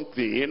hear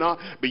something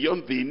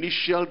beyond the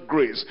initial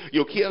grace.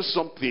 You hear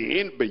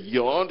something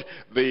beyond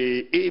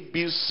the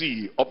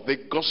ABC of the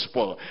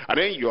gospel. And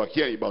then you are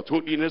hearing about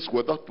holiness,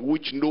 without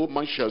which no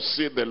man shall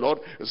see the Lord.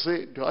 You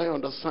say, do I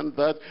understand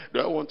that? Do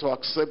I want to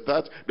accept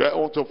that? Do I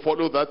want to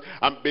follow that?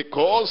 And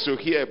because you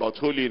hear about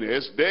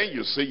holiness, then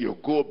you say you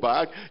go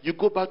back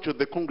to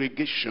the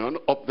congregation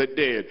of the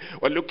dead.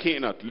 We're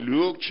looking at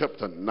Luke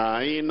chapter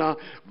 9,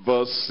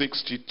 verse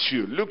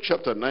 62. Luke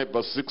chapter 9,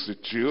 verse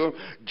 62.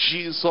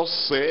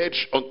 Jesus said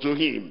unto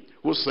him,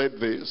 who said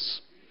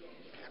this?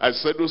 I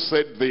said, who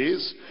said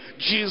this?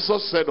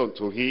 Jesus said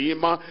unto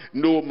him,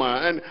 no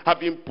man,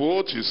 having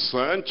put his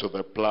son to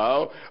the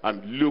plow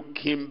and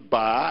looking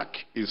back,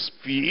 is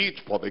fit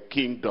for the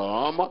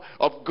kingdom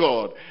of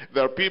God.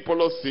 There are people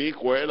who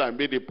think, well, I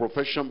made a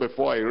profession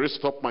before, I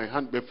raised up my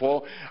hand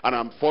before, and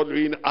I'm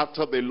following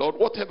after the Lord.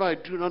 Whatever I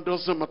do now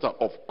doesn't matter.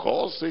 Of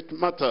course it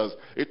matters.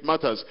 It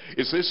matters.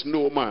 It says,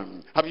 no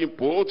man, having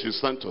put his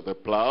son to the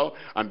plow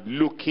and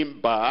looking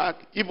back,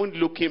 even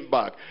looking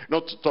back,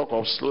 not to talk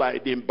of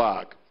sliding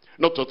back,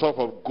 not to talk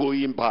of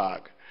going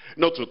back,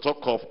 not to talk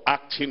of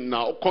acting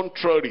now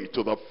contrary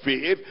to the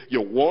faith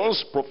you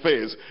once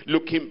professed.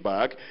 Looking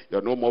back,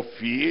 you're no more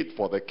fit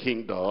for the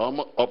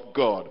kingdom of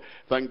God.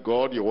 Thank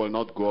God you will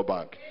not go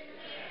back.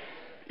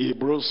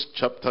 Hebrews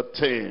chapter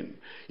 10.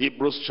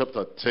 Hebrews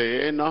chapter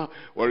 10,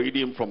 we're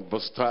reading from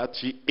verse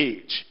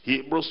 38.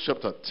 Hebrews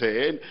chapter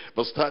 10,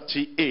 verse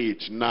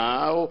 38.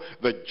 Now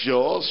the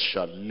just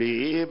shall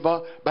live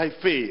by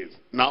faith.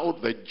 Now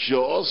the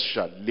just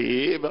shall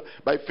live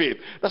by faith.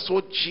 That's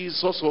what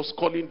Jesus was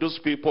calling those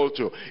people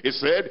to. He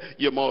said,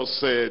 you must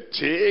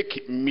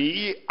take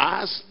me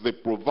as the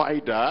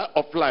provider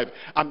of life.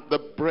 I'm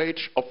the bread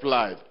of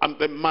life. I'm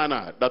the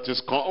manna that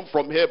is come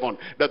from heaven.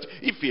 That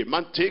if a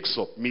man takes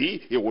of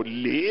me, he will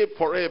live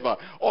forever.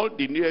 All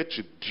they need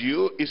to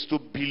do is to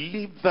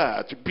believe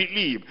that.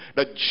 Believe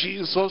that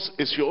Jesus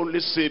is your only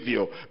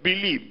Savior.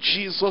 Believe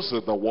Jesus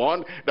is the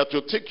one that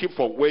will take you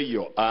from where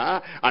you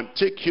are and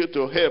take you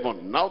to heaven.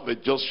 Now the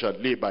just shall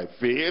live by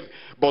faith.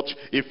 But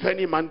if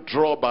any man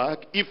draw back,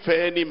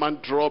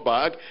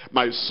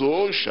 my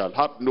soul shall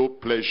have no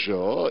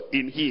pleasure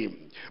in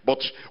him. But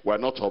we're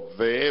not of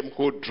them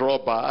who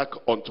draw back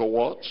unto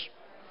what?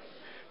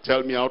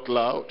 Tell me out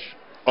loud.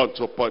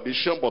 Unto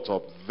perdition, but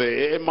of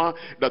them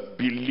that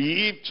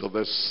believe to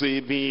the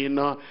saving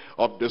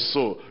of the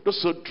soul.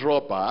 Those who draw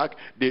back,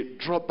 they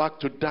draw back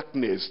to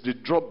darkness. They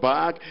draw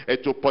back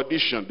to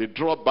perdition. They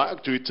draw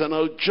back to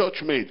eternal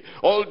judgment.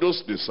 All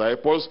those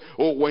disciples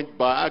who went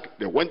back,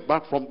 they went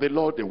back from the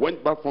Lord. They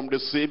went back from the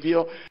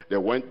Savior. They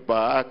went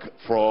back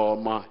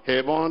from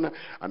heaven.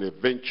 And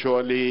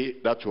eventually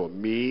that will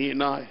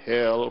mean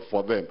hell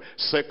for them.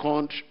 2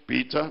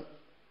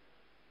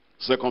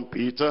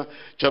 Peter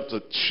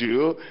chapter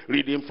 2,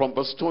 reading from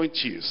verse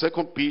 20.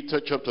 2 Peter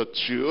chapter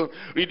 2,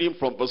 reading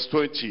from verse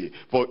 20.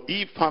 For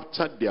if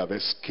after they have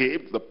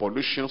escaped the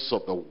pollutions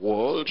of the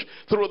world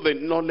through the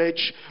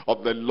knowledge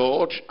of the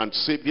Lord and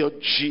Savior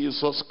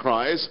Jesus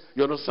Christ,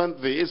 you understand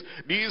this?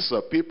 These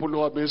are people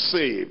who have been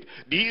saved.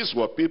 These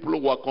were people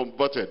who were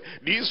converted.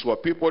 These were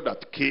people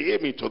that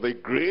came into the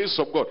grace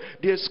of God.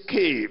 They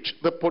escaped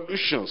the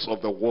pollutions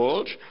of the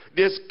world.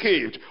 They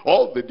escaped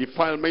all the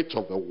defilement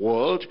of the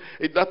world.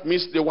 That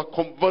means they were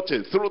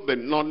converted through the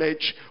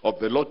knowledge of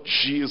the Lord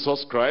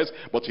Jesus Christ.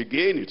 But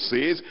again it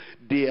says,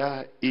 they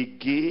are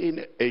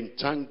again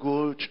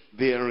entangled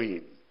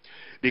therein.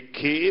 They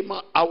came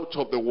out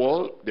of the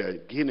world, they are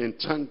again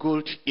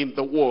entangled in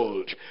the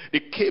world. They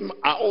came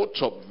out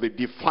of the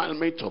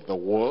defilement of the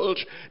world,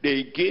 they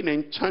are again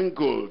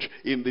entangled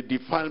in the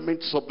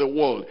defilements of the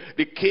world.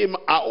 They came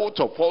out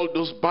of all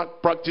those bad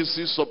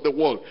practices of the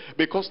world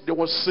because they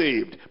were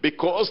saved,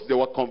 because they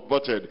were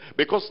converted,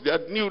 because they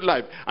had new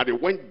life, and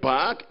they went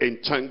back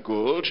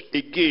entangled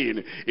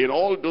again in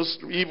all those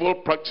evil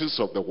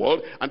practices of the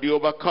world, and they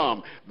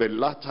overcome. The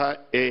latter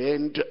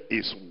end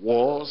is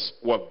worse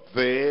with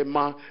them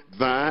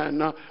than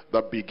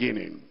the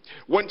beginning.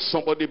 When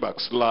somebody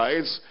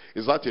backslides,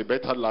 is that a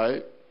better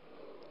life?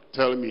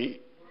 Tell me.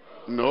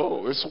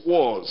 No, it's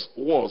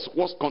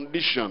worse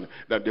condition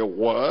than they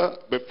were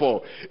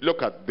before.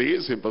 Look at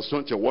this in verse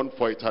 21.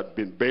 For it had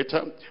been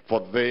better for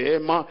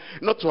them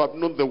not to have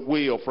known the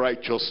way of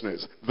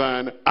righteousness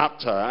than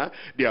after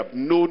they have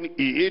known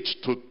it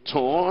to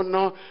turn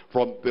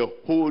from the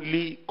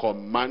holy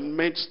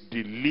commandments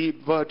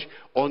delivered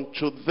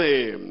unto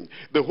them.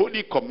 The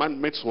holy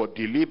commandments were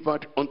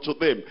delivered unto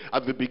them.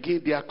 At the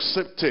beginning they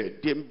accepted,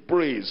 they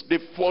embraced, they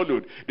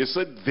followed. They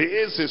said,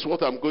 this is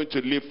what I'm going to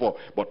live for.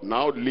 But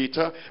now later,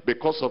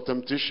 because of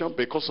temptation,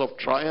 because of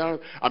trial,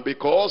 and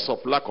because of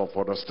lack of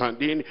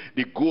understanding,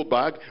 they go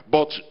back.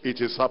 But it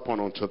is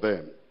happened unto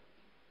them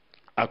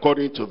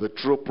according to the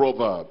true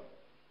proverb.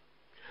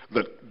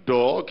 The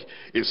dog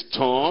is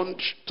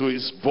turned to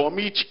his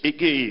vomit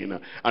again,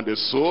 and the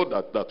soul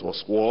that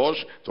was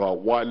washed to a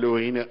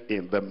wallowing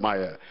in the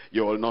mire.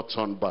 You will not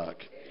turn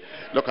back.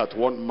 Look at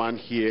one man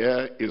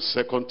here in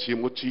 2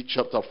 Timothy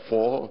chapter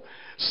 4.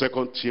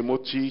 2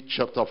 Timothy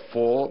chapter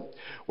 4.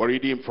 We're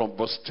reading from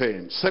verse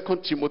 10.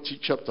 2 Timothy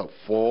chapter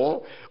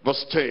 4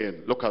 verse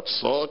 10. Look at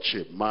such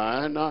a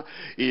man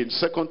in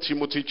 2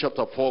 Timothy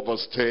chapter 4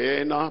 verse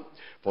 10.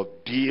 For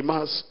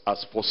Demas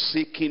has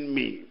forsaken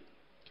me,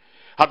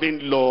 having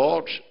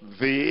loved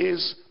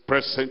this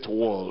present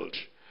world,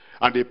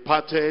 and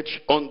departed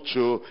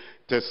unto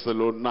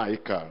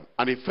Thessalonica.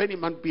 And if any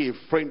man be a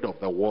friend of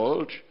the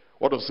world,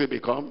 what does he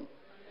become?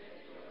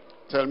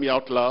 Tell me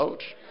out loud.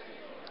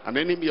 An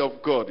enemy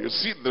of God. You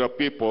see, there are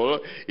people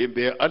in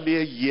their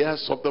earlier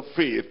years of the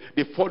faith,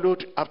 they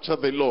followed after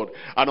the Lord,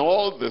 and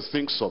all the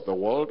things of the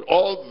world,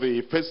 all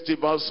the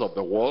festivals of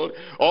the world,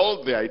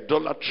 all the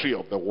idolatry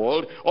of the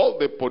world, all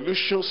the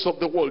pollutions of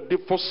the world, they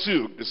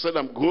pursued. They said,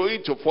 I'm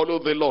going to follow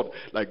the Lord.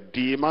 Like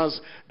Demas,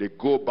 they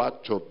go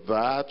back to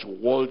that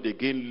world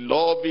again,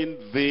 loving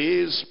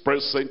this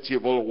present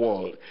evil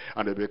world,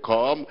 and they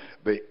become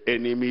the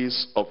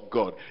enemies of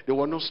God. They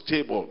were not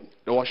stable.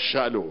 They were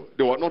shallow.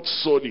 They were not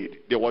solid.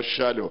 They were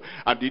shallow.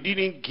 And they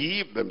didn't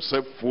give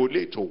themselves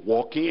fully to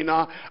walking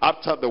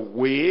after the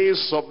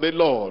ways of the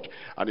Lord.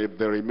 And if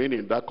they remain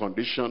in that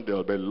condition,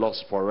 they'll be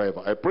lost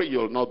forever. I pray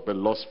you'll not be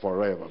lost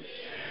forever.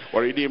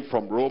 We're reading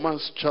from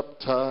Romans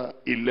chapter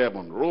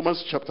 11.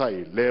 Romans chapter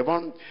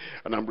 11,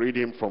 and I'm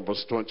reading from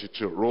verse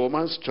 22.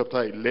 Romans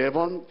chapter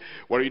 11,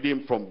 we're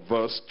reading from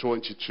verse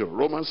 22.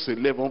 Romans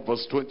 11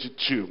 verse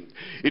 22.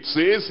 It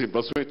says in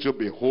verse 22,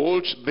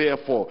 behold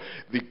therefore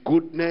the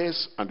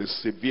goodness and the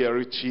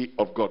severity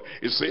of God.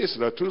 It says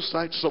there are two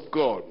sides of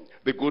God.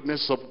 The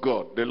goodness of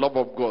God, the love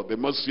of God, the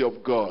mercy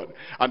of God,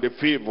 and the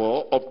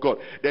favor of God.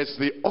 There's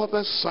the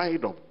other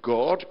side of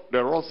God,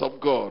 the wrath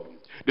of God,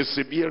 the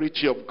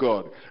severity of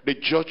God, the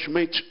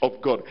judgment of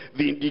God,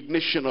 the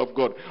indignation of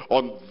God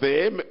on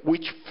them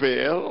which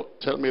fell.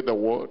 Tell me the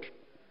word.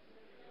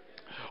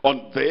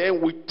 On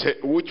them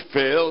which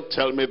fell,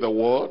 tell me the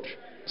word.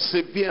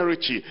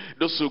 Severity.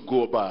 Those who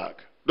go back.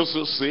 Those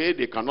who say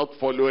they cannot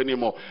follow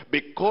anymore.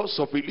 Because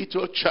of a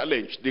little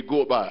challenge, they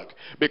go back.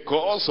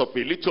 Because of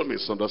a little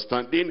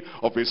misunderstanding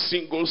of a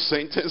single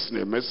sentence in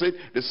a message,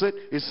 they said,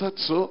 is that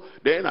so?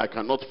 Then I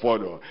cannot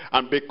follow.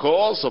 And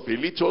because of a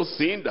little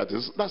thing,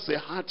 that's a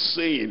hard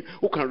saying.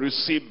 Who can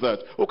receive that?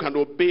 Who can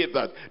obey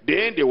that?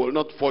 Then they will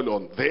not follow.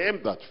 On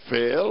them that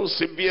fell,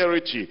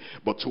 severity.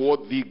 But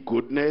toward thee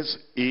goodness,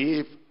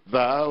 if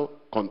thou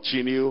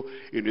continue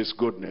in his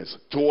goodness.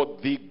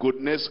 Toward thee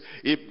goodness,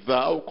 if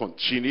thou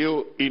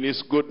continue in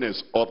his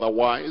goodness.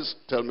 Otherwise,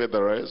 tell me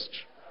the rest.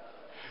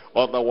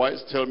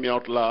 Otherwise, tell me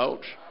out loud.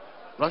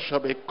 Thou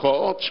shalt be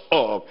cut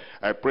off.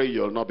 I pray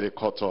you'll not be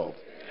cut off.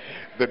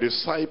 The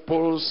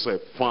disciples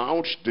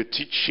found the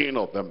teaching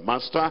of the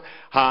master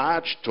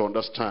hard to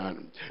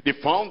understand. They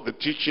found the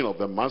teaching of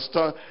the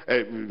master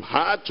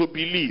hard to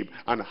believe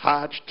and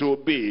hard to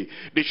obey.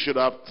 They should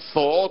have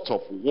thought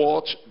of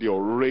what they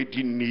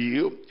already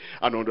knew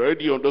and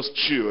already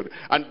understood,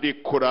 and they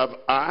could have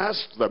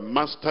asked the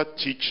master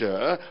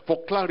teacher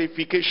for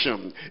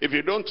clarification. If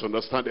you don't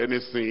understand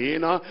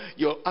anything,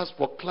 you'll ask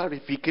for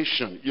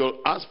clarification.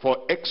 You'll ask for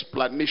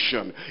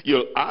explanation.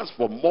 You'll ask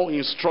for more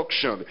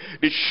instruction.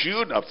 They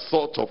should have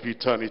thought of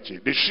eternity.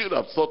 They should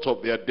have thought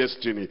of their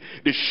destiny.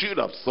 They should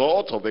have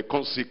thought of the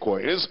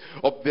consequence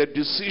of their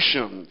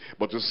decision.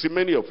 But you see,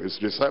 many of his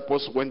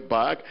disciples went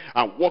back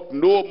and walked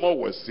no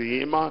more with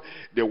him.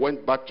 They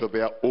went back to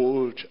their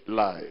old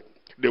life.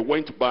 They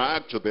went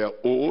back to their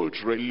old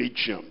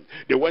religion.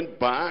 They went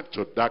back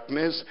to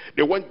darkness.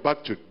 They went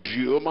back to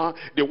doom.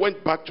 They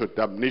went back to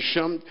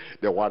damnation.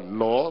 They were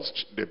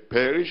lost. They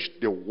perished.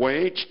 They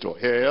went to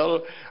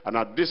hell. And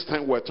at this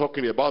time we're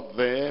talking about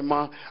them.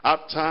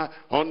 After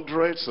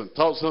hundreds and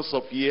thousands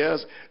of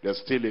years, they're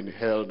still in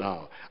hell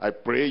now. I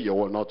pray you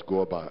will not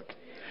go back.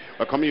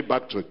 We're coming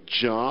back to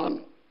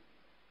John.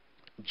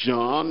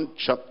 John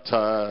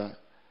chapter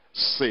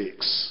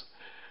 6.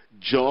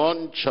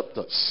 John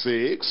chapter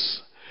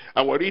 6.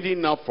 And we're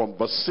reading now from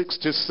verse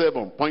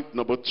 67, point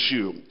number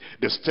 2.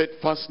 The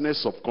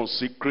steadfastness of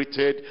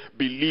consecrated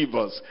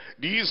believers.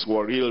 These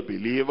were real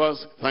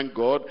believers. Thank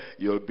God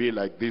you'll be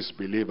like these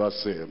believers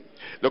say.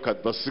 Look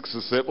at verse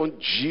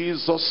 67.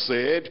 Jesus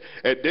said,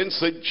 and then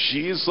said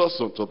Jesus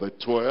unto the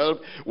 12,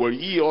 will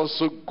ye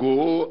also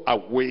go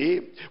away?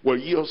 Will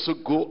ye also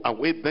go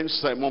away? Then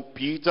Simon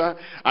Peter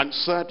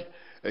answered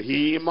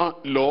him,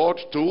 Lord,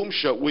 to whom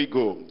shall we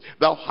go?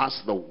 Thou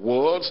hast the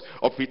words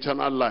of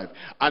eternal life,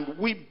 and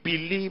we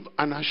believe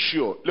and are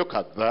sure. Look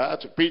at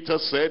that. Peter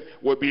said,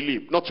 we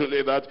believe. Not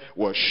only that,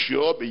 we're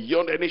sure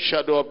beyond any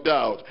shadow of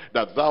doubt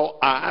that thou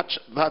art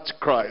that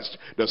Christ,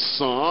 the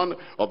Son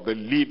of the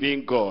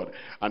living God.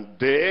 And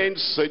then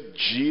said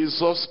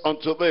Jesus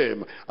unto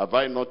them, have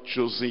I not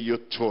chosen you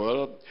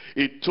 12?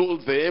 He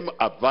told them,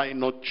 have I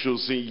not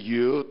chosen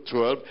you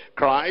 12?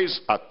 Christ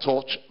had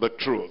taught the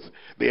truth,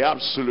 the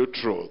absolute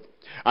truth.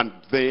 And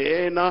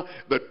then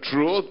the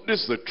truth,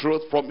 this is the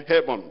truth from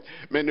heaven.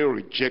 Many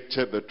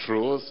rejected the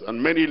truth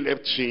and many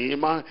left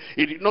him.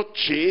 He did not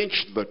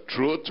change the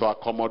truth to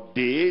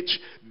accommodate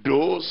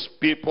those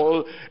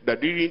people that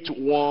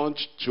didn't want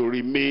to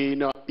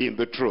remain in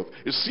the truth.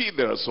 You see,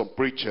 there are some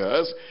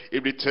preachers,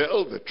 if they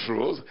tell the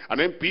truth, and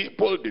then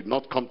people did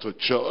not come to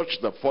church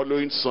the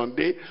following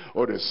Sunday,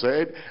 or they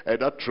said,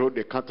 that truth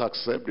they can't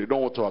accept, they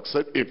don't want to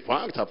accept. In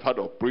fact, I've heard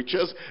of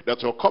preachers that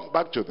will come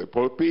back to the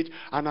pulpit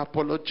and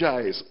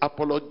apologize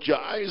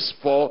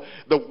for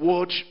the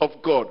word of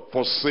God,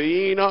 for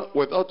saying,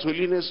 without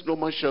holiness no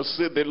man shall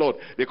see the Lord.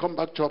 They come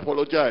back to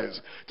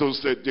apologize.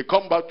 They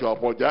come back to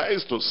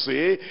apologize to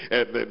say,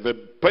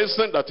 the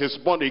person that is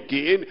born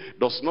again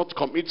does not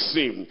commit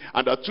sin,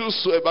 and that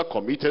whosoever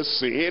committed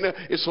sin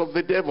is of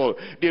the devil.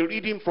 They're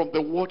reading from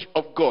the word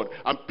of God,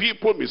 and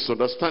people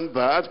misunderstand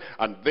that,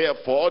 and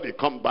therefore they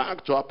come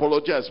back to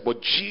apologize.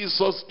 But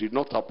Jesus did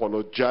not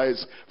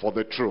apologize for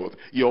the truth.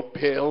 You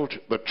upheld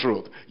the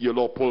truth.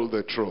 You'll uphold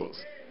the truth.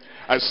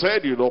 I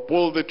said you'll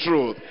uphold the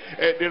truth.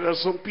 There are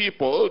some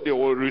people, they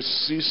will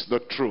resist the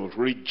truth,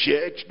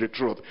 reject the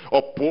truth,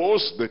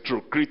 oppose the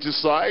truth,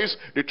 criticize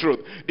the truth.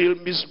 They'll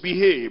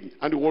misbehave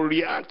and they will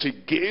react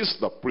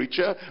against the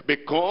preacher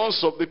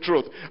because of the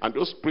truth. And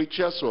those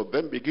preachers will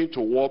then begin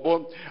to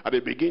wobble and they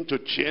begin to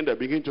change. They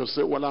begin to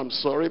say, well, I'm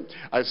sorry.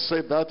 I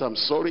said that. I'm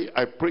sorry.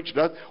 I preached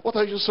that. What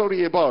are you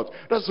sorry about?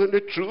 That's the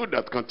only truth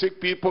that can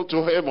take people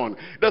to heaven.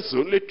 That's the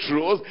only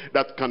truth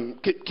that can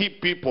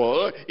keep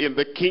people in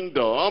the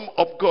kingdom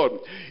of God.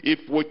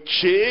 If we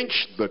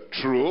change the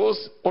truth,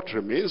 what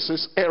remains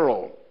is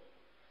error.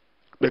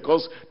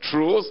 Because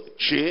truth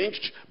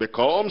changed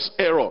becomes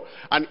error.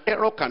 And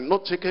error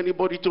cannot take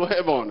anybody to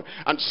heaven.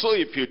 And so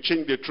if you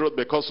change the truth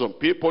because some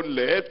people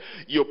left,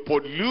 you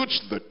pollute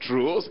the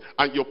truth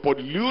and you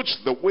pollute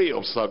the way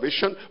of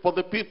salvation for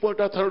the people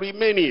that are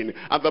remaining.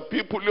 And the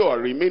people who are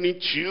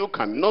remaining too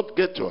cannot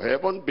get to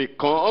heaven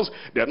because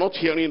they're not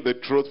hearing the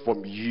truth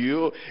from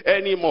you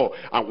anymore.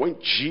 And when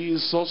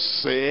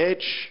Jesus said,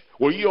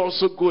 will you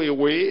also go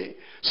away?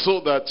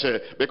 So that,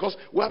 because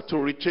we have to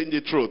retain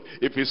the truth.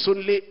 If it's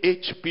only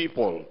 8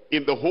 people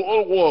in the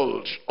whole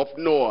world of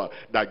Noah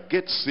that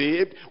get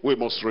saved, we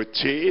must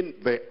retain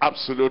the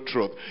absolute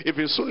truth. If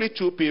it's only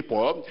 2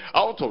 people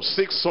out of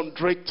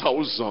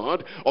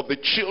 600,000 of the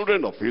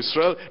children of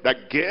Israel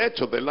that get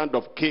to the land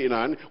of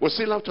Canaan, we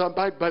still have to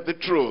abide by the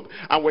truth.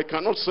 And we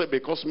cannot say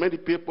because many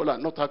people are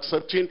not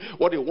accepting,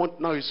 what they want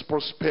now is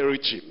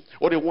prosperity.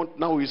 What they want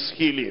now is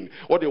healing.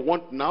 What they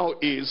want now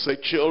is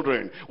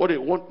children. What they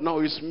want now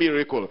is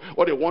miracles.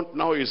 What they want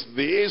now is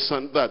this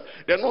and that.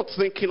 They're not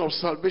thinking of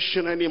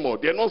salvation anymore.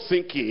 They're not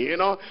thinking,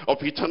 of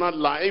eternal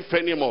life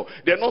anymore.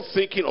 They're not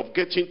thinking of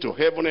getting to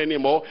heaven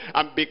anymore.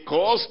 And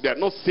because they're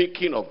not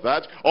thinking of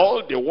that,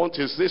 all they want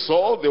is this,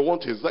 all they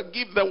want is that.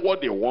 Give them what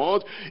they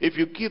want. If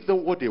you give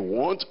them what they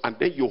want and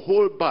then you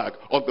hold back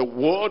on the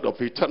word of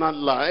eternal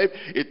life,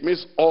 it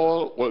means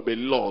all will be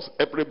lost.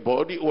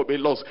 Everybody will be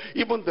lost.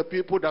 Even the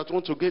people that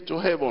want to get to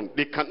heaven,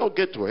 they cannot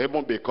get to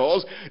heaven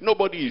because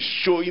nobody is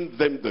showing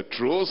them the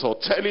truth or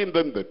telling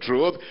them the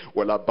truth.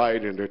 Will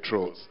abide in the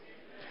truth.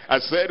 I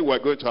said we're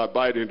going to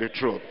abide in the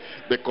truth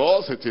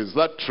because it is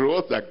that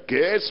truth that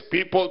gets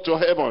people to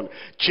heaven.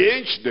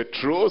 Change the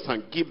truth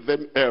and give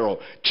them error.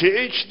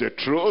 Change the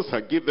truth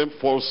and give them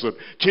falsehood.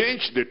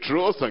 Change the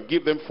truth and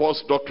give them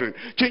false doctrine.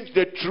 Change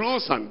the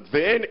truth and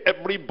then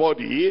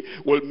everybody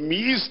will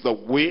miss the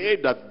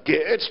way that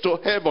gets to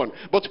heaven.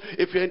 But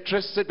if you're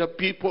interested, the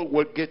people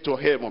will get to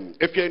heaven.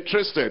 If you're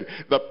interested,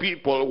 the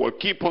people will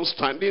keep on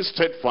standing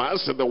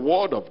steadfast in the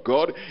word of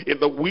God, in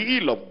the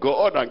will of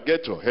God, and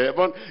get to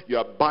heaven. You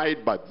abide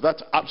by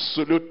that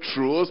absolute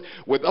truth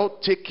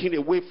without taking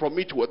away from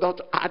it, without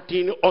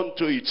adding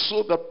onto it,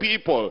 so the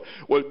people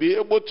will be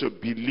able to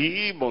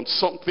believe on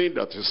something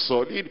that is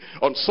solid,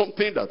 on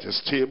something that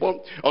is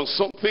stable, on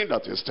something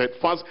that is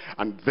steadfast,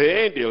 and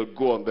then they'll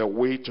go on their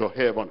way to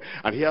heaven.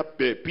 And here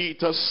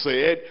Peter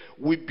said,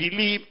 we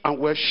believe and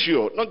we're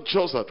sure. Not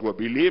just that we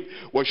believe,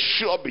 we're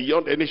sure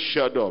beyond any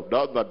shadow of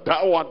doubt that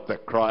thou art the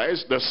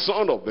Christ, the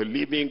Son of the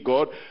living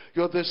God.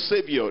 You're the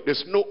Savior.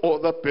 There's no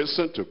other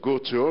person to go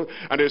to,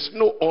 and there's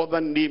no other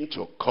name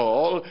to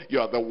call. You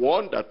are the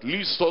one that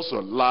leads us to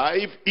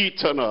life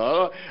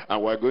eternal,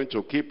 and we're going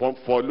to keep on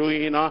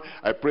following.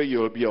 I pray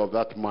you'll be of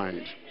that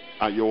mind,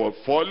 and you will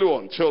follow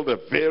until the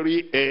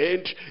very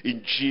end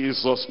in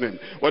Jesus' name.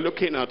 We're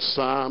looking at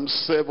Psalm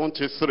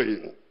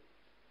 73.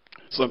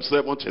 Psalm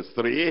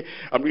 73,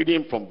 I'm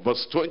reading from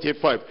verse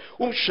 25.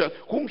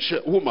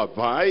 Whom have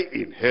I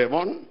in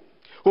heaven?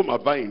 Whom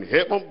have I in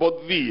heaven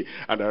but thee?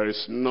 And there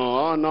is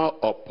none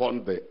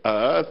upon the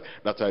earth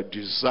that I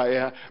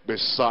desire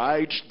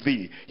besides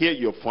thee. Here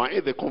you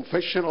find the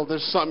confession of the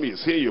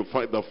psalmist. Here you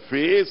find the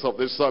faith of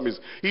the psalmist.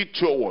 He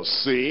too was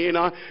saying,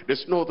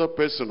 there's no other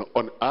person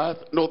on earth,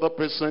 no other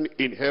person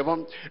in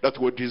heaven that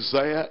we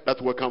desire,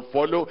 that we can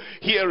follow.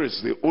 Here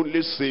is the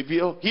only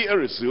Savior.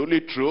 Here is the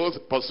only truth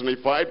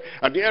personified.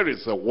 And here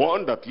is the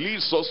one that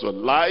leads us to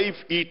life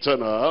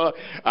eternal.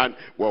 And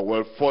we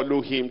will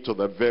follow him to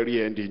the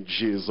very end in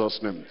Jesus' Jesus'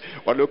 name.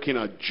 We're looking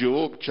at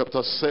Job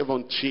chapter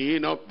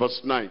 17,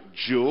 verse 9.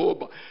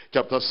 Job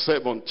chapter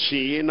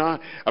 17,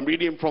 I'm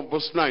reading from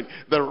verse 9.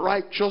 The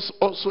righteous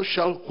also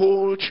shall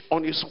hold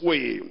on his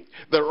way.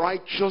 The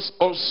righteous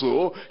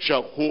also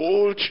shall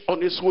hold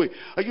on his way.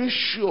 Are you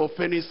sure of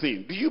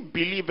anything? Do you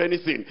believe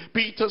anything?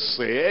 Peter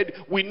said,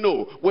 we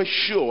know, we're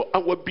sure,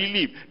 and we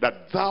believe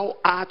that thou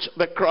art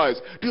the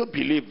Christ. Do you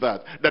believe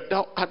that? That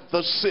thou art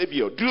the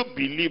Savior? Do you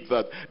believe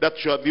that? That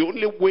you are the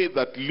only way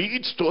that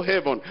leads to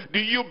heaven? Do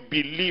you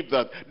believe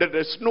that? That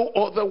there's no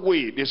other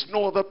way, there's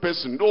no other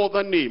person, no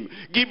other name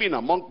given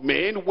among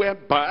men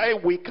whereby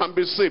we can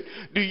be saved?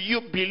 Do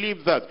you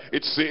believe that?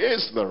 It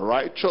says, the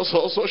righteous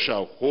also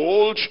shall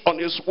hold on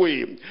his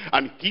way,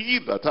 and he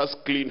that has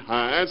clean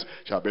hands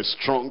shall be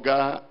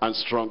stronger and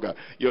stronger.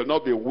 You'll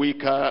not be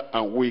weaker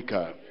and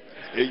weaker.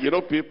 You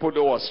know, people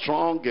who were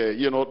strong,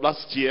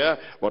 last year,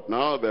 but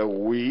now they're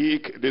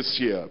weak this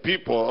year.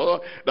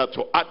 People that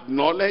had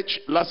knowledge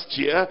last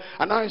year,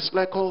 and now it's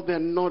like all their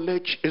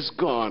knowledge is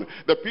gone.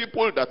 The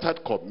people that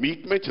had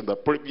commitment in the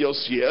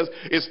previous years,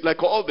 it's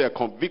like all their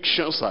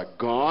convictions are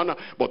gone.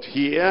 But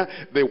here,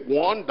 the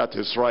one that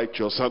is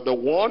righteous, and the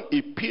one,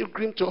 a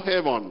pilgrim to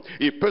heaven,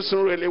 a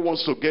person really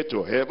wants to get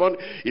to heaven,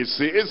 he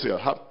says he'll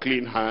have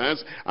clean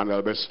hands, and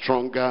he'll be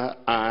stronger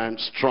and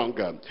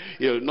stronger.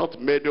 He'll not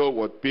meddle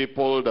with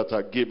people that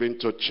are given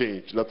to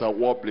change, that are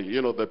wobbly.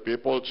 You know, the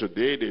people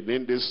today, they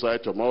lean this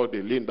side, tomorrow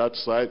they lean that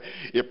side.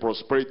 If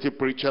prosperity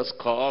preachers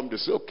come, they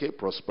say, okay,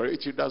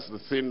 prosperity, that's the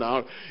thing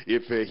now.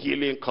 If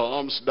healing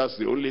comes, that's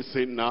the only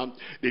thing now.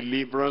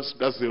 Deliverance,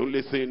 that's the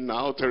only thing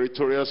now.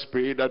 Territorial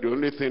spirit, that's the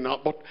only thing now.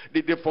 But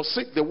they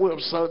forsake the way of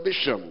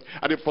salvation,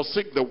 and they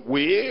forsake the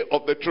way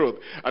of the truth,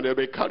 and they'll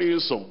be carrying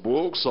some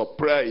books or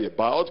prayer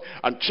about,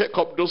 and check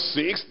up those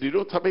things. They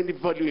don't have any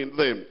value in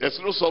them.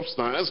 There's no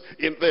substance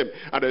in them,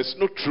 and there's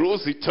no truth,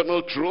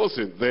 eternal truth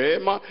in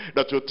them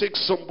that will take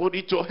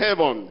somebody to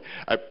heaven.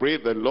 I pray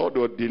the Lord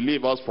will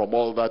deliver us from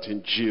all that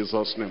in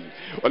Jesus' name.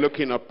 We're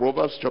looking at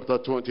Proverbs chapter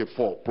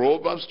 24.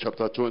 Proverbs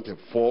chapter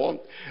 24.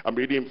 I'm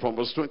reading from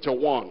verse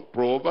 21.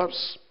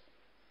 Proverbs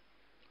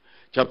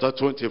chapter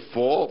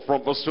 24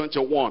 from verse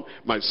 21.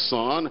 My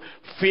son,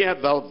 fear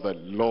thou the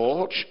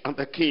Lord and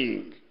the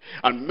king,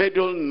 and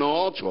meddle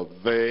not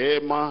with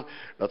them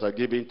that are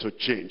given to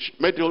change.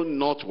 Meddle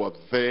not with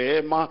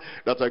them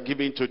that are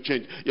given to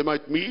change. You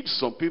might meet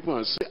some people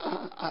and say,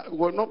 I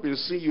will not be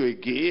seeing you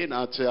again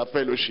at a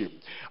fellowship,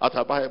 at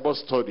a Bible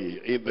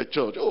study in the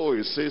church. Oh,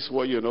 it says,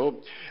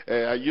 well,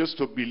 I used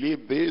to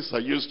believe this, I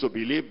used to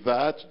believe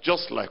that,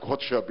 just like what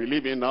you're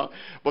believing now.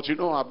 But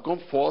I've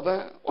gone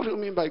further. What do you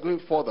mean by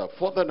going further?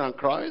 Further than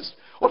Christ?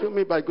 What do you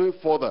mean by going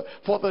further?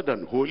 Further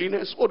than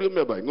holiness? What do you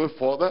mean by going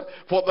further?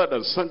 Further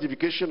than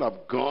sanctification?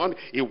 I've gone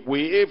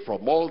away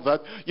from all that.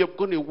 You've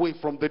gone away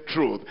from the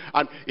truth.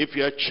 And if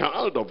you're a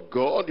child of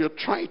God, you're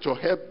trying to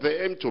help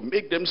them, to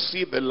make them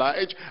see the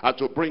light, and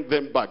to bring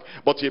them back.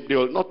 But if they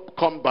will not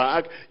come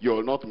back, you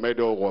will not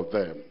meddle with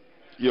them.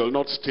 You'll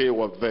not stay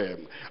with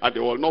them, and they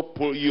will not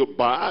pull you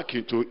back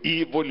into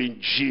evil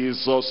in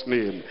Jesus'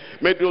 name.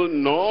 Meddle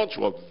not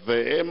with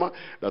them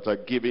that are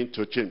given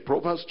to change.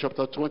 Proverbs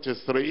chapter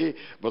 23,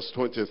 verse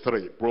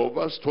 23.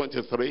 Proverbs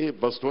 23,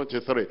 verse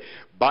 23.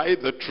 Buy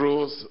the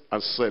truth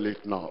and sell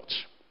it not.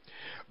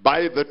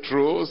 Buy the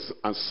truth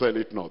and sell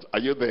it not. Are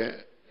you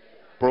there?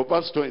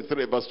 Proverbs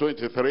 23, verse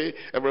 23.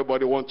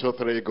 Everybody 1, 2,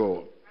 3,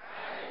 go.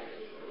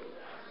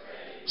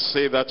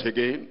 Say that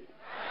again.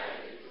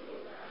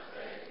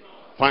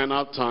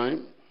 Final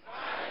time.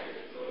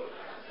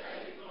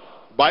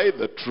 Buy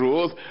the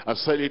truth and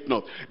sell it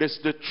not. There's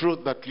the truth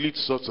that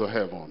leads us to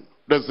heaven.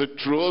 There's the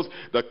truth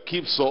that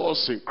keeps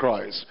us in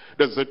Christ.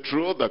 There's the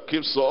truth that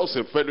keeps us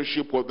in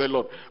fellowship with the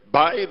Lord.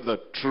 Buy the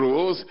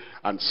truth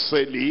and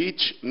sell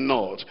it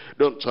not.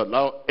 Don't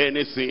allow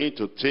anything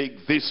to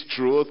take this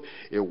truth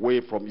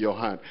away from your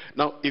hand.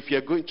 Now, if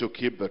you're going to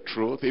keep the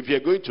truth, if you're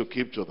going to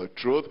keep to the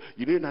truth,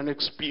 you need an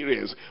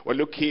experience. We're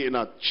looking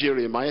at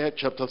Jeremiah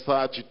chapter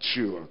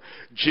 32.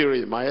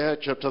 Jeremiah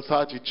chapter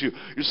 32.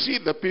 You see,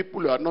 the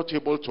people who are not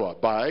able to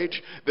abide,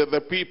 they're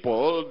the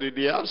people,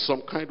 they have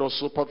some kind of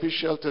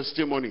superficial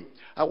testimony.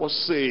 I was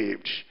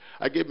saved.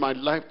 I gave my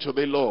life to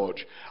the Lord.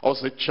 I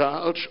was a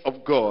child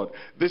of God.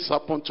 This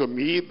happened to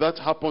me, that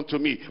happened to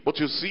me. But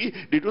you see,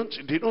 they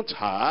don't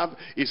have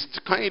a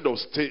kind of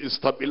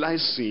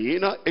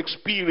stabilizing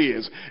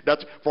experience that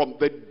from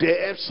the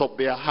depths of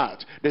their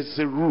heart, there's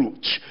a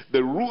root.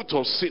 The root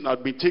of sin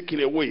had been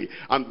taken away,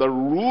 and the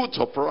root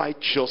of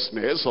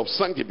righteousness, of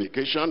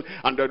sanctification,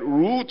 and the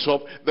root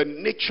of the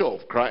nature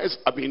of Christ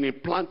have been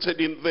implanted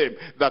in them,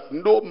 that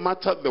no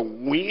matter the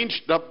wind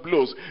that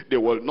blows, they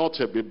will not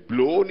be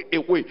blown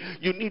away.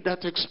 You need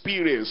that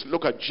experience.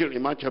 Look at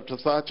Jeremiah chapter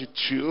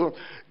 32.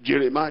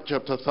 Jeremiah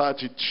chapter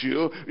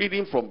 32,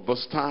 reading from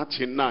verse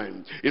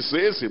 39. It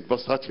says in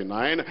verse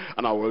 39,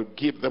 and I will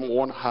give them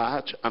one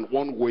heart and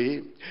one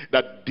way,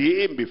 that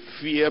they may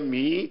fear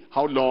me.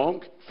 How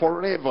long?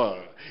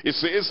 forever. It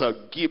says,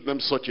 I'll give them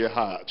such a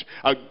heart.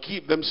 I'll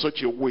give them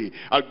such a way.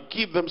 I'll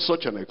give them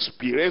such an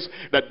experience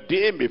that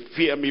they may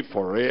fear me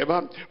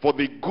forever, for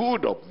the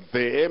good of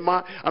them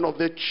and of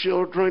their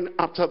children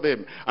after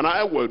them. And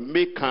I will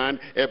make an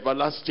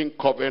everlasting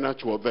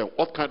covenant with them.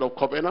 What kind of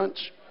covenant?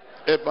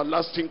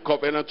 Everlasting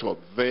covenant of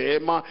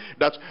them,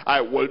 that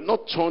I will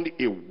not turn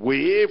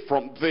away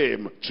from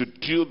them to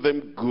do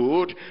them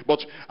good, but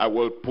I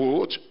will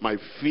put my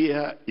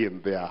fear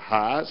in their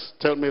hearts.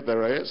 Tell me the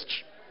rest.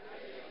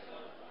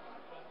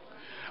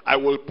 I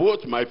will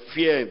put my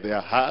fear in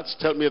their hearts.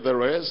 Tell me the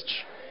rest.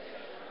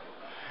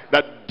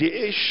 That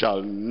they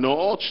shall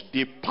not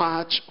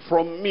depart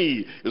from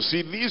me. You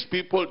see, these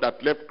people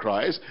that left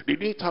Christ, they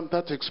didn't have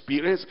that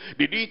experience.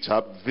 They didn't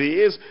have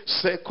this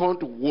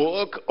second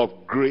work of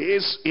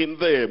grace in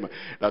them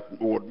that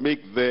would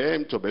make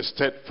them to be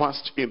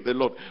steadfast in the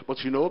Lord. But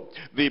you know,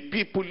 the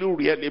people who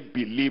really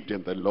believed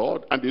in the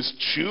Lord and they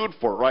stood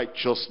for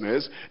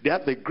righteousness, they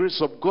had the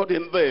grace of God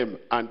in them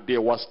and they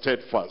were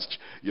steadfast.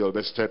 You'll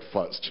be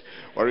steadfast.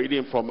 We're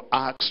reading from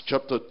Acts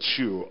chapter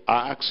 2.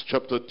 Acts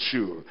chapter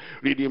 2.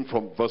 Reading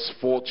from verse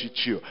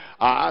 42.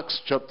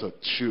 Acts chapter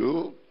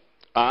 2.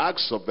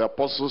 Acts of the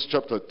Apostles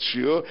chapter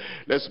 2.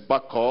 Let's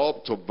back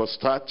up to verse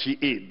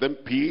 38. Then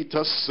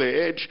Peter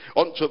said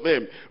unto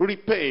them,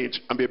 repent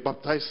and be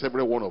baptized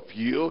every one of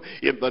you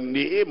in the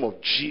name of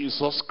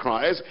Jesus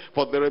Christ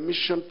for the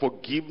remission,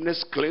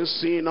 forgiveness,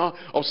 cleansing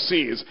of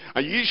sins,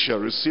 and ye shall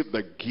receive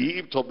the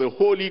gift of the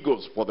Holy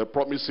Ghost, for the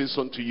promises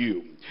unto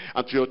you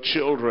and to your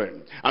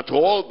children and to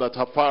all that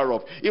are far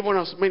off, even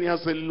as many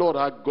as the Lord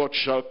our God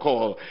shall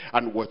call.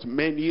 And with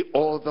many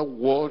other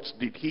words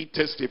did he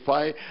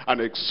testify and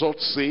exhort,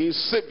 saying,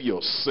 save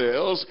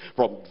yourselves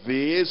from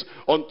this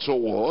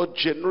untoward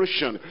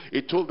generation.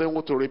 He told them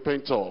what to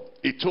repent of.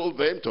 He told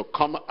them to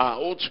come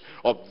out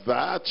of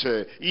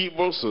that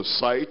evil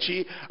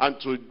society and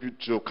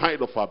to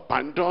kind of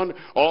abandon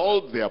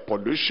all their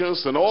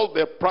pollutions and all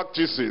their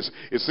practices.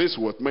 It says,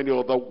 with many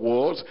other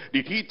words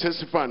did he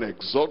testify and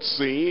exhort,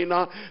 saying,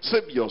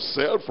 save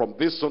yourself from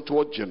this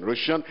untoward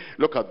generation.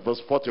 Look at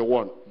verse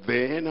 41.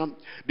 Then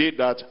they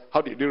that,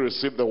 how did they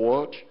receive the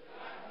word?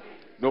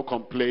 No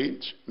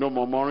complaint, no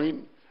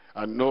murmuring,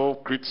 and no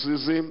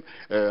criticism.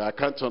 I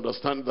can't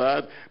understand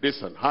that. This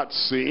is an hard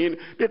saying.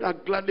 They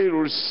that gladly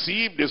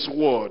received this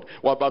word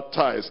were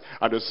baptized.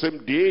 And the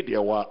same day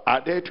there were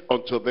added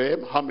unto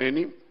them, how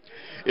many?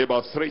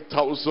 About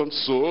 3,000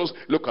 souls.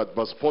 Look at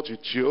verse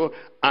 42.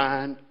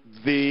 And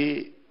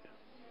they,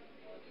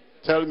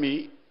 tell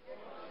me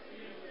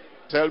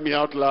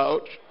out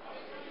loud.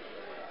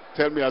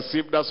 Tell me as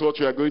if that's what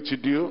you are going to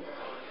do.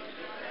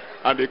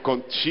 And they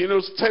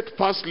continued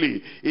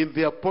steadfastly in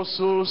the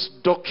apostles'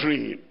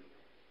 doctrine.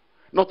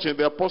 Not in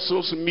the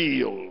apostles'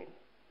 meal.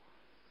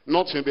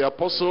 Not in the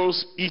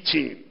apostles'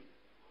 eating.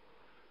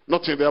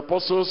 Not in the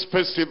apostles'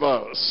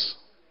 festivals.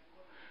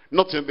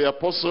 Not in the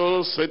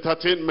apostles'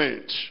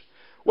 entertainment.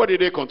 What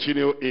did they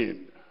continue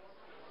in?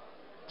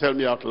 Tell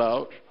me out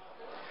loud.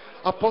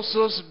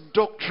 Apostles'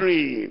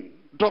 doctrine.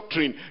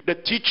 Doctrine, the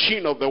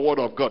teaching of the word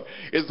of God,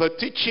 is the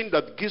teaching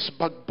that gives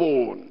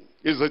backbone.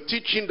 Is the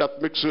teaching that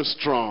makes you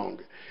strong.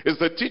 It's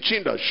the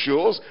teaching that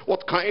shows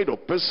what kind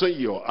of person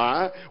you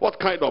are, what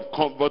kind of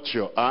convert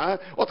you are,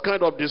 what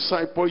kind of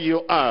disciple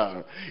you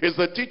are. It's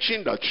the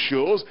teaching that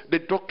shows, the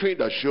doctrine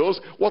that shows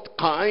what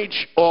kind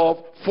of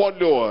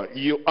follower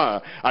you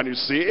are. And it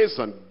says,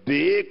 and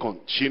they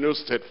continue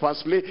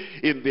steadfastly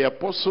in the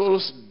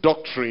apostles'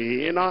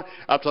 doctrine,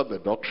 after the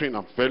doctrine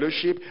and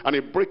fellowship, and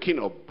in breaking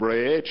of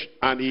bread,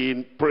 and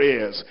in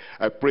prayers.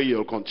 I pray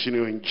you'll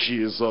continue in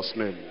Jesus'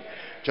 name.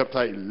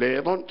 Chapter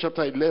 11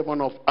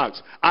 of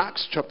Acts.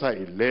 Acts chapter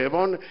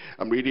 11,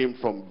 I'm reading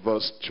from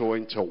verse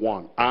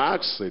 21.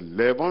 Acts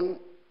 11,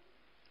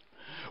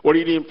 we're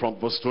reading from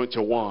verse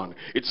 21.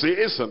 It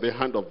says, and the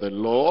hand of the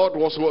Lord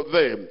was with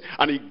them,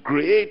 and a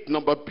great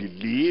number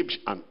believed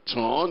and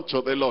turned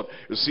to the Lord.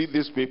 You see,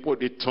 these people,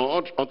 they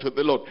turned unto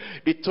the Lord.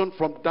 They turned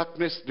from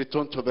darkness, they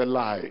turned to the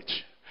light.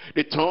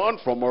 They turned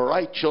from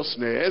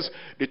righteousness,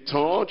 they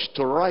turned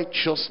to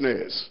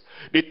righteousness.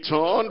 They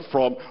turned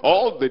from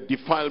all the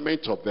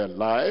defilement of their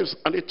lives,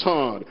 and they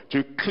turned to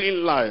a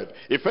clean life.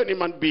 If any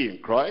man be in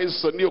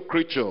Christ, a new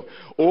creature.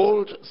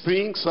 Old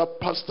things are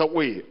passed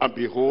away, and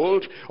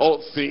behold,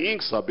 all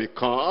things are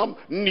become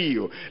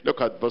new.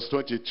 Look at verse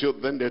 22.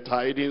 Then the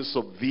tidings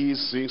of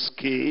these things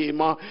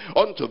came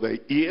unto the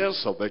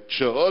ears of the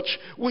church,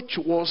 which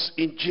was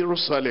in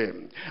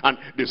Jerusalem. And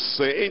they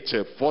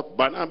sent forth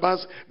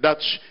Barnabas, that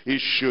he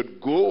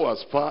should go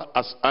as far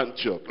as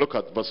Antioch. Look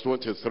at verse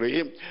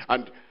 23.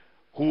 And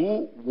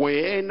who,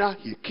 when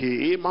he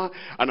came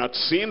and had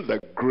seen the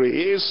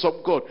grace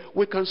of God,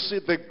 we can see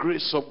the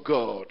grace of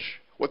God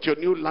with your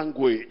new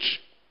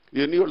language,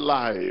 your new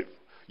life,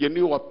 your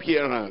new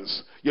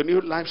appearance, your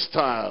new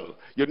lifestyle,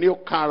 your new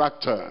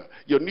character,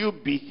 your new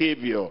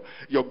behavior,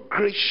 your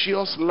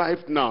gracious life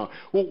now.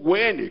 Who,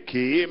 when he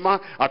came,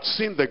 had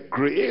seen the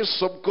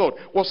grace of God,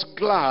 was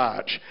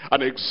glad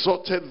and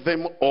exhorted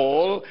them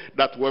all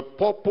that were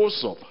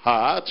purpose of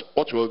heart.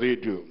 What will they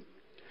do?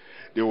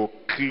 They will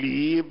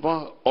cleave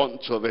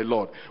unto the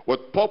Lord.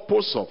 With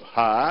purpose of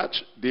heart,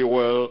 they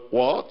will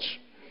what?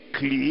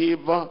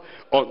 Cleave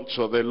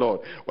unto the Lord.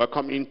 We're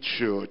coming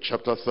to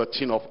chapter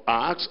 13 of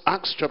Acts.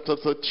 Acts chapter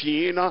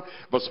 13,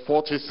 verse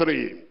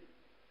 43.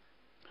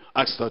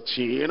 Acts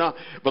 13,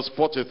 verse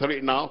 43.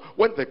 Now,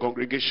 when the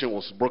congregation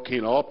was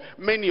broken up,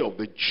 many of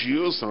the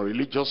Jews and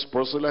religious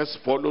proselytes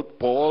followed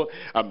Paul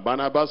and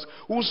Barnabas,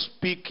 who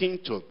speaking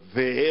to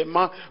them,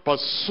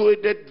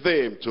 persuaded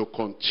them to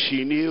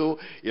continue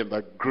in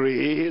the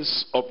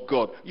grace of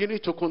God. You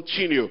need to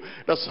continue.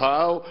 That's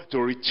how to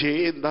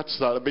retain that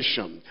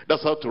salvation.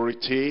 That's how to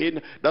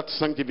retain that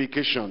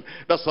sanctification.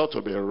 That's how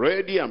to be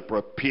ready and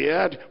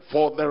prepared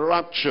for the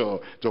rapture,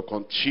 to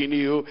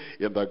continue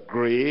in the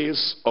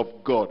grace of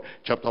God.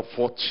 Chapter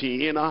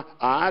 14,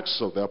 Acts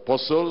of the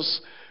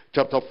Apostles,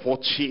 chapter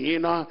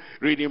 14,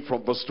 reading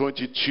from verse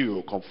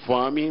 22,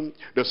 confirming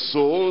the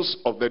souls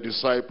of the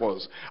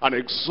disciples and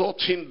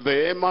exhorting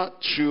them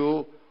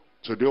to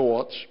do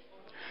what?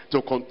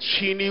 To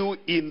continue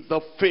in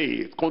the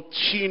faith.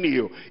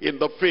 Continue in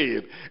the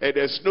faith. And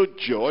there's no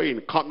joy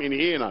in coming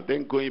in and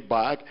then going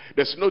back.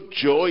 There's no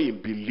joy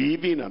in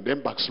believing and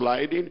then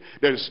backsliding.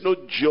 There's no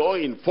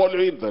joy in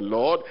following the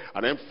Lord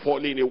and then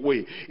falling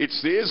away. It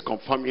says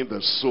confirming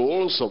the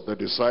souls of the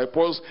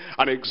disciples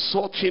and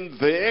exhorting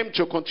them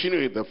to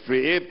continue in the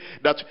faith,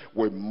 that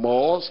we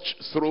must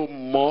through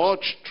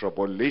much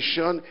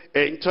tribulation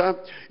enter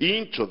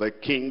into the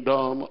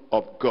kingdom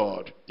of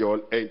God. You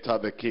will enter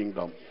the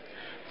kingdom.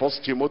 1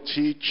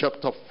 Timothy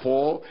chapter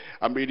 4,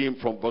 I'm reading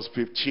from verse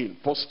 15.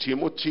 1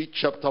 Timothy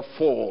chapter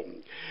 4,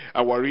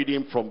 and we're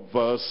reading from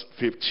verse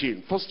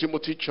 15. 1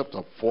 Timothy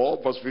chapter 4,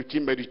 verse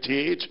 15,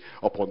 meditate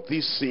upon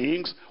these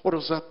things. What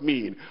does that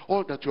mean?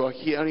 All that you are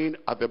hearing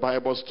at the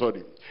Bible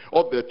study,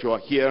 all that you are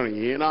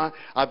hearing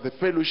at the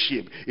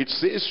fellowship, it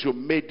says you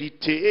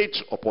meditate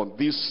upon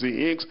these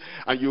things,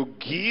 and you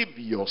give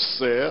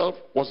yourself,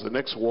 what's the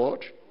next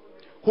word?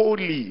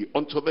 Wholly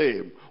unto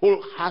them,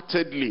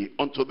 wholeheartedly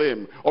unto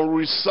them,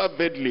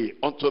 unreservedly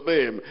unto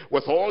them,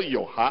 with all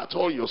your heart,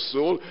 all your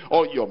soul,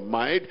 all your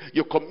mind.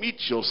 You commit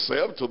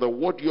yourself to the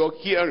word you're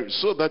hearing,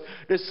 so that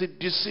there's a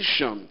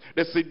decision,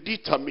 there's a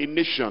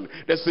determination,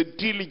 there's a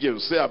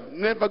diligence. Say,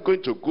 I'm never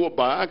going to go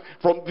back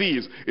from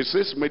these. It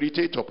says,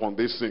 meditate upon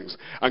these things,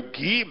 and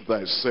give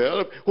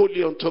thyself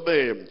wholly unto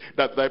them,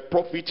 that thy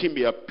profiting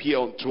may appear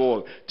unto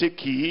all. Take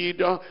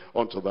heed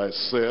unto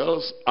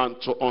thyself and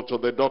unto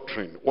the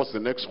doctrine. What's the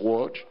next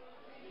word?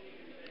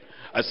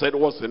 I said,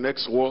 what's the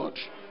next word?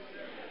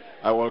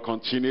 I will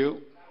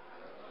continue.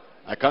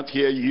 I can't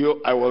hear you.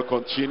 I will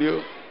continue.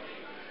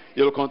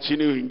 You'll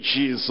continue in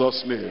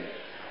Jesus' name.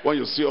 When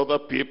you see other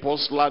people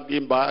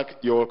sliding back,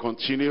 you will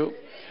continue.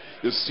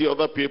 You see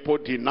other people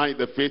deny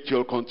the faith,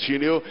 you'll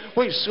continue.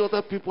 When you see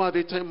other people at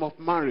the time of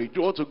marriage,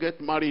 you want to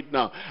get married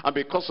now, and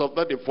because of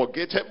that they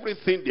forget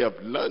everything they have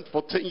learned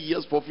for 10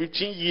 years, for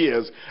 15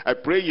 years. I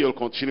pray you'll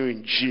continue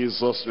in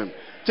Jesus' name.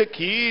 Take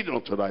heed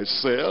unto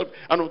thyself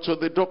and unto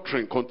the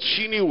doctrine.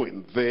 Continue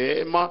in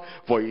them,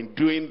 for in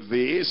doing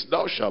this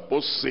thou shalt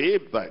both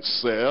save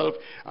thyself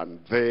and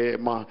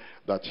them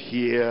that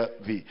hear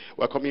thee.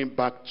 We're coming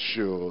back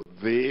to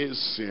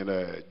this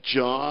in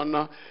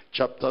John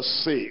chapter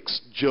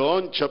 6.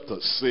 John chapter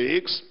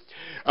 6.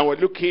 And we're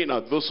looking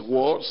at those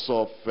words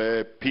of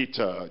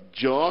Peter.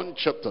 John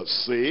chapter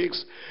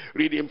 6,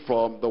 reading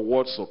from the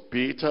words of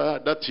Peter,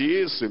 that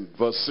is in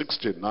verse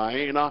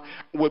 69.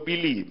 We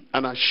believe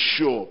and are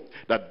sure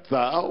that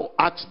thou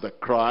art the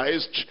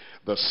Christ,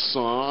 the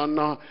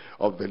Son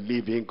of the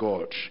living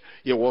God.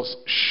 He was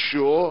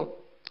sure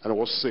and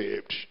was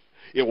saved.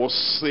 He was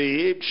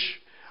saved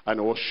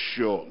and was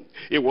sure.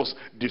 It was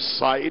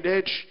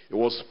decided. It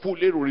was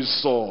fully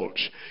resolved.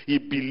 He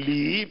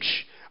believed,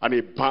 and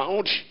he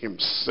bound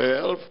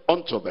himself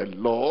unto the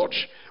Lord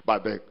by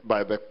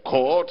the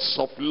cords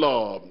of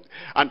love.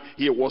 And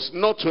he was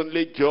not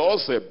only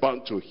just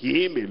bound to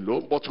him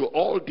alone, but to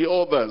all the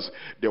others.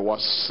 They were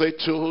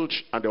settled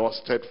and they were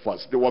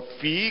steadfast. They were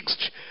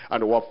fixed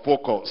and they were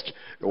focused.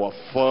 They were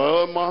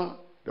firm,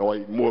 they were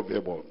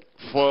immovable.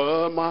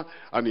 Firm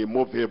and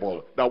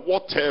immovable. That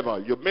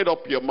whatever you've made up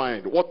your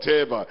mind,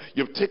 whatever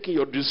you've taken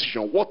your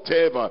decision,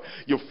 whatever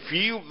you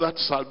feel that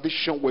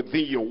salvation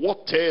within you,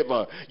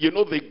 whatever you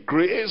know the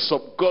grace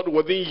of God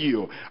within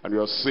you, and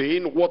you're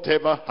saying,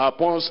 whatever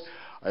happens,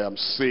 I am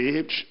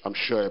saved, I'm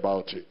sure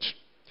about it.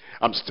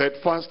 I'm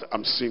steadfast,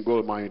 I'm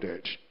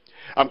single-minded.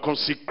 I'm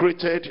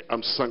consecrated,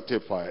 I'm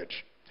sanctified.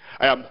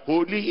 I am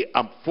holy,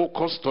 I'm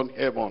focused on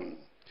heaven.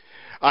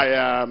 I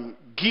am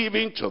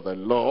giving to the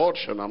Lord,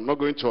 and I'm not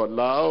going to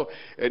allow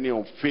any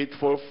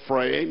unfaithful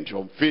friend,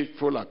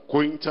 unfaithful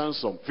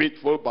acquaintance,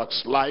 unfaithful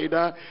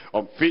backslider,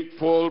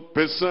 unfaithful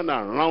person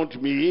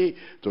around me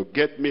to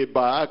get me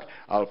back.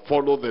 I'll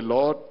follow the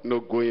Lord, no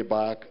going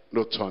back,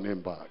 no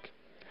turning back.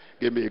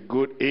 Give me a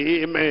good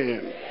amen.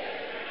 Amen.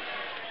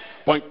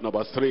 Point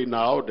number 3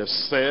 now, the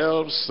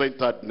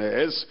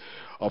self-centeredness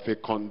of a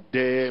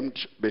condemned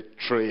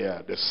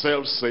betrayer. The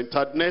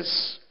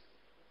self-centeredness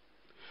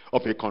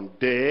of a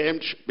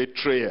condemned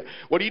betrayer.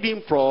 We're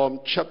reading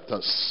from chapter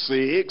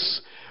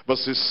 6,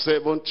 verses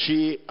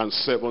 70 and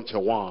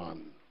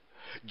 71.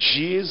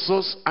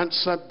 Jesus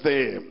answered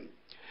them,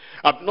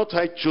 have not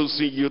I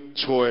chosen you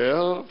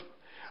 12,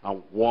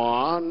 and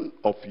one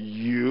of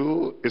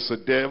you is a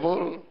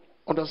devil?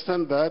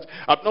 Understand that?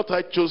 Have not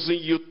I chosen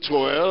you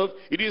 12?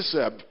 It is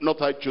have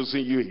not I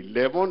chosen you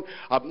 11?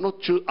 Have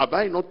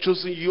I not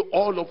chosen you,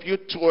 all of you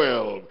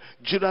 12?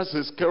 Judas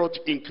Iscariot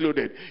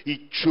included.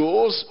 He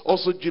chose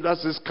also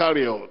Judas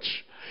Iscariot.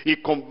 He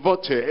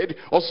converted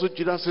also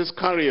Judas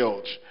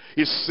Iscariot.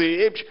 He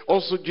saved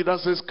also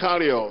Judas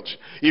Iscariot.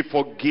 He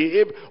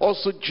forgave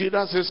also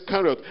Judas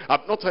Iscariot.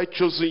 Have not I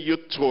chosen you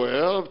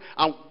 12?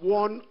 And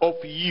one of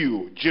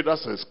you,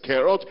 Judas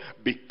Iscariot,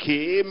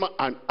 became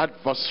an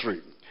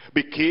adversary,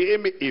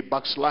 became a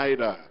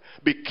backslider,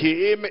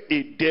 became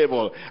a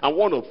devil. And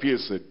one of you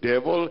is a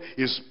devil.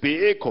 He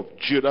spake of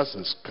Judas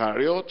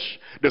Iscariot,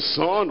 the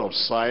son of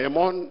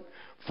Simon,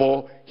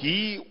 for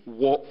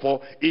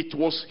it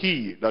was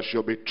he that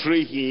shall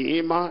betray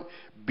him,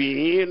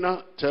 being,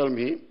 tell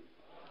me,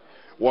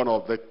 one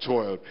of the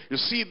 12. You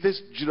see, this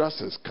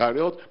Judas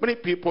Iscariot, many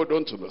people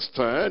don't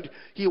understand.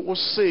 He was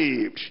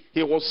saved.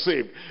 He was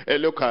saved.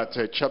 Look at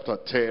chapter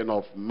 10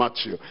 of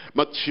Matthew.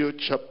 Matthew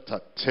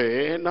chapter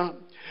 10.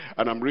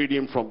 And I'm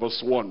reading from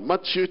verse 1.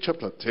 Matthew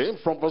chapter 10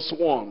 from verse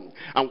 1.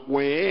 And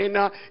when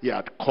he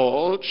had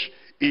called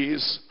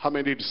his, how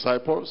many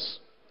disciples?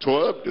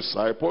 12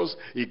 disciples.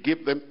 He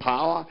gave them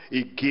power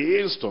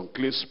against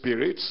unclean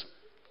spirits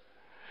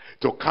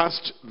to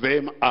cast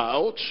them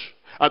out,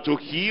 and to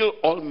heal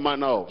all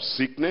manner of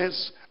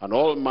sickness and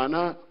all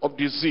manner of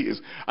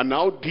disease. And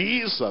now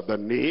these are the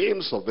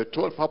names of the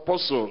 12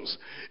 apostles.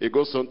 He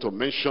goes on to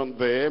mention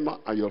them,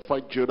 and you'll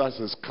find Judas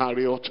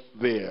Iscariot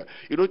there.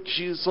 You know,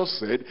 Jesus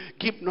said,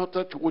 give not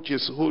that which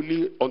is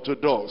holy unto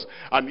dogs.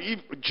 And if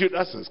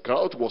Judas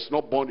Iscariot was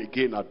not born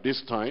again at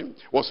this time,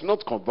 was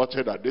not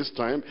converted at this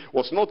time,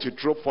 was not a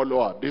true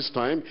follower at this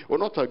time,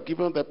 would not have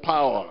given the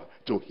power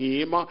to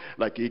him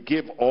like he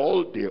gave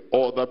all the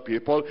other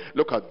people.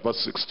 Look at verse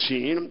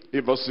 16.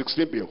 In verse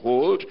 16,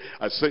 behold,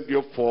 I send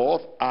you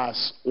forth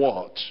as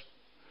what?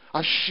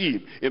 As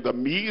sheep in the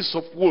midst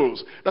of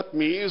wolves. That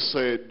means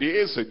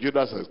this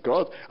Judas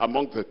Iscariot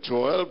among the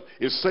 12,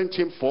 he sent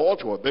him forth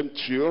with them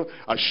too,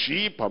 as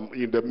sheep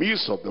in the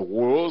midst of the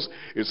wolves.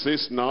 It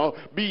says now,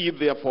 be ye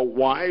therefore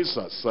wise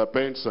as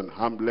serpents and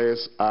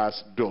harmless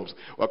as doves.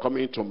 We're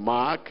coming to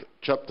Mark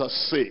chapter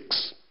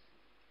 6.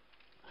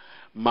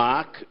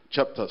 Mark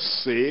chapter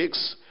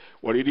 6,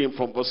 we're reading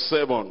from verse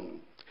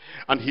 7.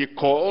 And he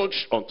called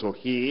unto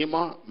him,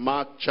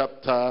 Mark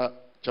chapter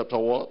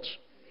what?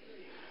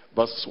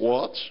 Verse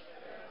what?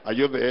 Are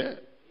you there?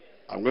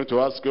 I'm going to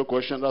ask you a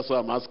question, that's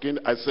what I'm asking.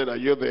 I said, are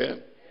you there?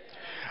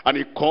 And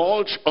he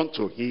called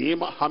unto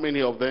him, how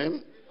many of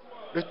them?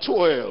 The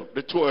 12,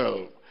 the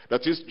 12.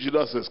 That is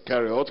Judas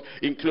Iscariot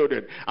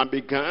included, and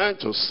began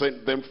to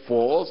send them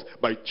forth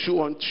by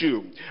 2 and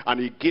 2. And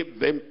he gave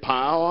them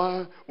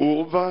power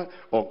over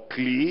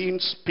unclean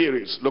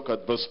spirits. Look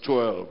at verse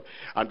 12.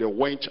 And they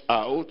went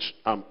out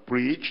and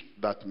preached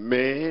that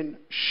men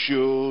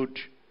should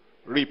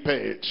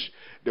repent.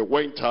 They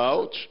went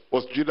out.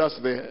 Was Judas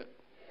there?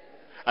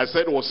 I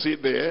said, was he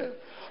there?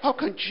 How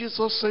can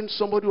Jesus send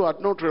somebody who had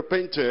not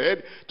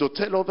repented to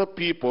tell other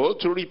people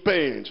to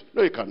repent?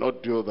 No, he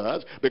cannot do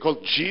that, because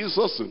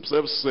Jesus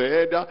himself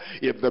said,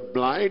 if the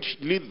blind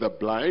lead the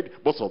blind,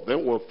 both of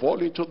them will fall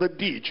into the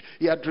ditch.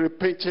 He had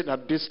repented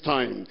at this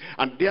time,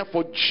 and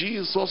therefore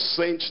Jesus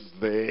sent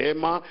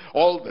them,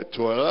 all the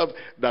 12,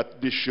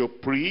 that they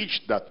should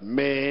preach that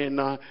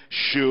men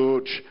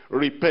should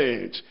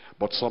repent.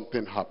 But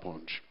something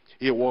happened.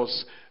 He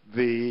was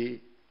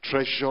the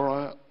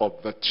treasurer of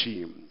the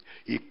team.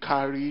 He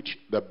carried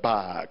the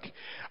bag,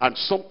 and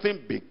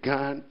something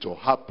began to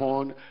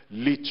happen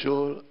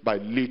little by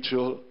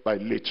little by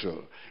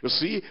little. You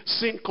see,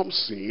 sin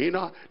comes in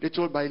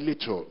little by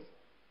little.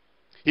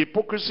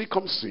 Hypocrisy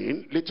comes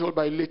in little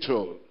by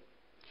little.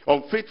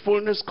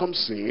 Unfaithfulness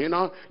comes in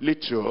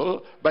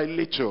little by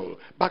little.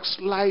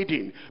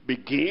 Backsliding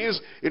begins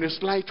in a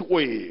slight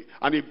way,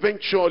 and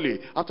eventually,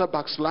 after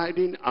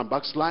backsliding and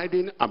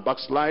backsliding and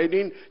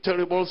backsliding,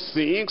 terrible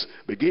things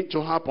begin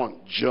to happen.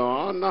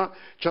 John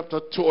chapter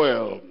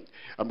 12.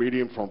 I'm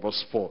reading from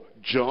verse 4.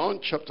 John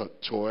chapter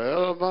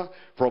 12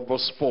 from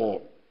verse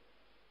 4.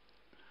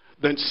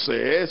 Then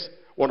says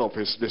one of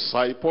his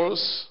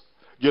disciples,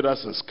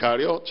 Judas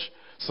Iscariot,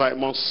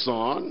 Simon's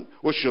son,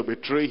 who shall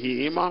betray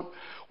him,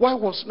 why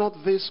was not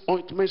this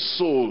ointment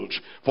sold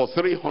for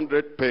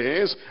 300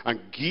 pence and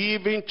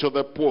given to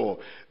the poor?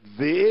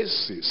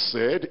 This, he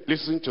said,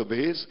 listen to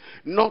this,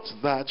 not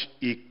that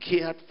he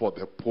cared for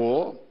the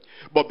poor,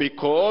 but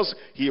because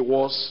he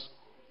was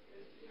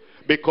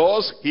he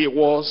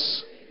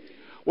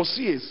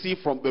a thief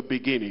from the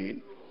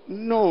beginning?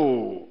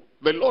 No.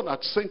 The Lord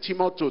had sent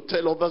him out to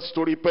tell others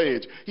to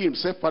repent. He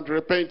himself had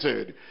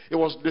repented. He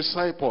was a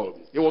disciple.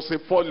 He was a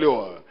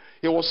follower.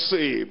 He was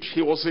saved.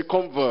 He was a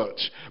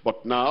convert.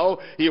 But now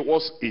he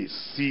was a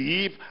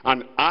thief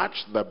and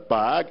arched the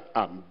bag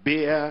and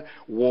bare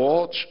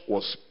what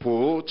was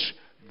put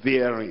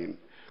therein.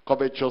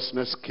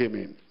 Covetousness came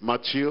in.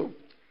 Matthew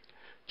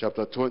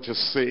chapter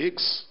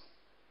 26.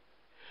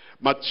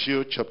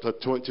 Matthew chapter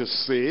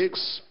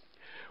 26.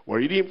 We're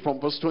reading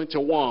from verse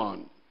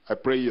 21. I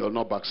pray you'll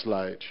not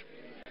backslide.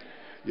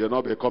 You'll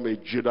not become a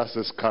Judas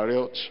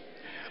Iscariot.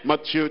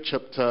 Matthew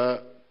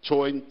chapter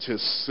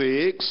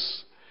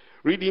 26.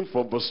 Reading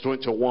from verse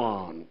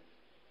 21.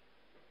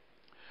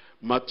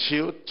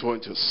 Matthew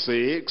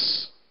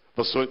 26,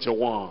 verse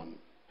 21.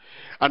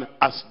 And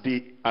as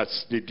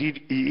they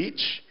did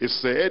eat, he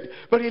said,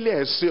 Verily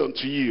I say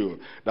unto you,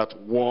 that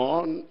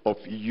one of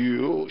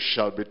you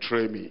shall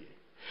betray me.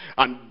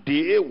 And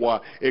they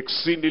were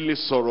exceedingly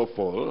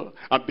sorrowful,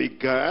 and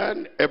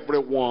began every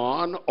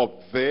one of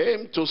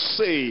them to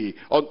say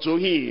unto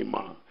him,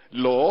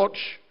 Lord,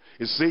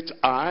 is it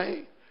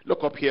I?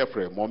 Look up here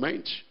for a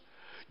moment.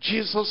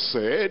 Jesus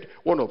said,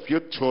 one of you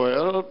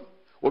 12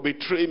 will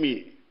betray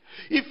me.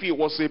 If he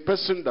was a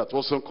person that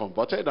wasn't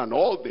converted and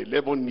all the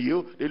 11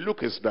 knew, they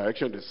look his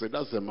direction, they said,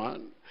 that's the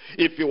man.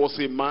 If he was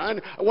a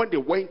man, when they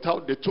went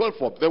out, the 12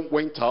 of them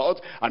went out,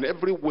 and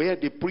everywhere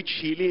they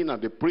preached healing,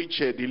 and they preached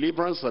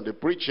deliverance, and they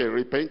preached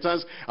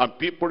repentance, and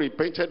people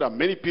repented, and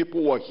many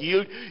people were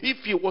healed. If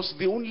he was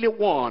the only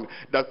one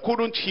that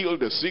couldn't heal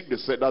the sick, they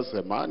said, that's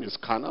the man, he's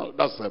carnal,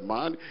 that's the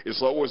man,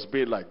 it's always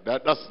been like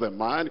that, that's the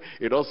man,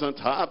 he doesn't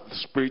have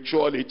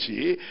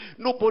spirituality.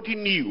 Nobody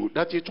knew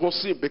that it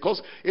was him,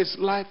 because his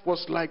life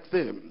was like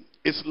them.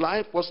 His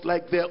life was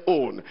like their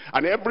own,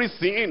 and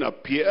everything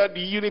appeared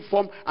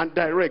uniform and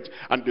direct.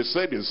 And they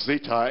said, is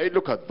it I?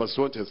 Look at verse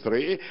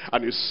 23.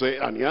 And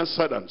he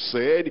answered and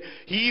said,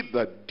 He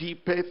that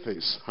dippeth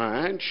his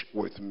hand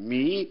with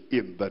me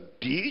in the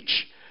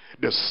ditch,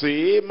 the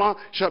same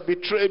shall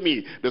betray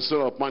me. The Son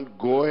of Man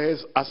goeth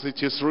as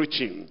it is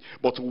written.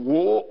 But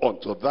woe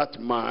unto that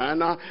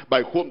man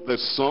by whom the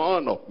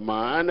Son of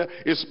Man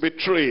is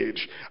betrayed.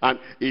 And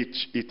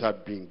it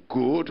had been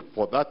good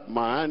for that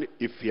man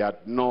if he had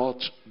not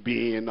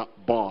been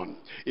born.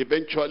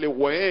 Eventually,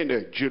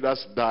 when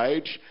Judas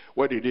died,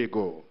 where did he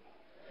go?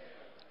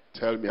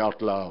 Tell me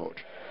out loud.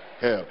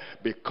 Hell.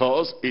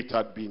 Because it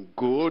had been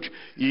good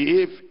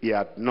if he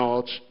had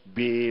not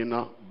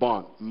been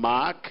born.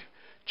 Mark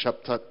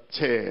chapter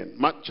 10,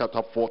 Mark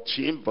chapter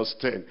 14, verse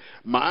 10.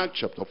 Mark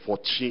chapter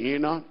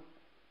 14,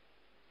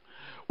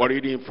 we're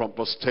reading from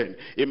verse 10.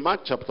 In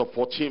Mark chapter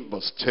 14,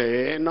 verse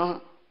 10,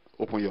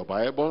 open your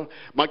Bible.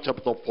 Mark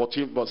chapter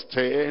 14, verse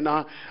 10,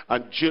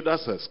 and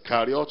Judas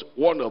Iscariot,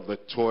 one of the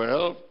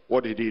 12,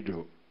 what did he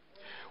do?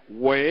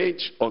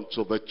 Went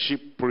unto the chief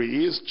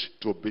priest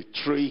to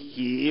betray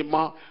him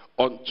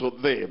unto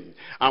them.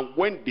 And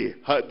when they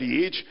heard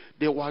it,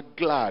 they were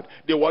glad.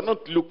 They were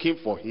not looking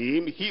for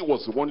him. He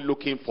was the one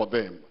looking for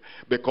them.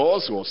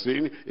 Because he was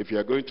saying, if you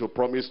are going to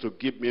promise to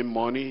give me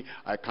money,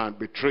 I can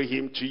betray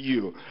him to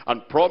you.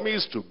 And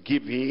promised to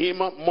give him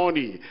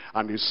money.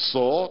 And he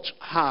sought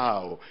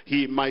how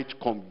he might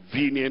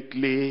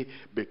conveniently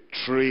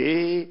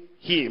betray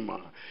him.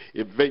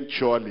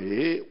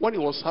 Eventually, when he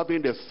was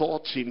having the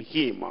thought in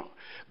him,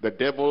 the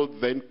devil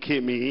then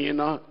came in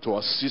to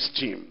assist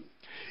him.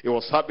 He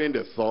was having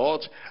the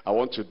thought, I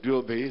want to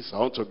do this, I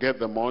want to get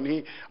the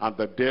money, and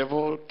the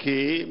devil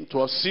came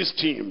to assist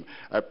him.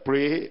 I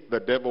pray the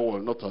devil will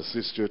not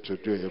assist you to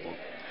do evil.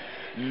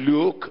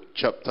 Luke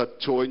chapter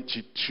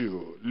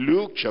 22.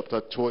 Luke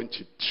chapter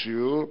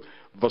 22,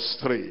 verse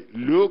 3.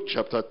 Luke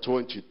chapter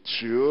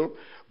 22,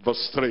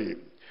 verse 3.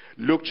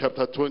 Luke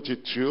chapter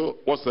 22,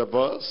 what's the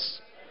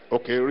verse?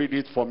 Okay, read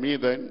it for me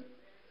then.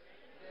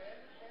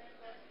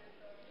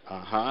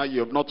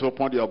 You have not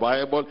opened your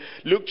Bible.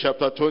 Luke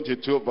chapter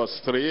 22,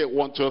 verse 3.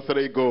 1, 2,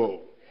 3,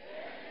 go.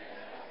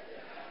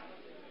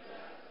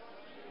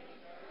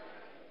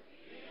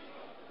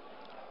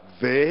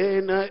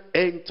 Then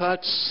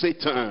entered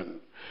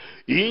Satan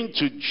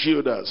into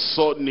Judas,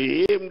 so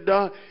named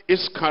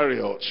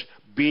Iscariot,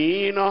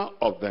 being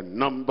of the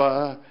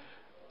number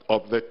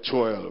of the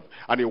 12.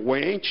 And he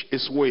went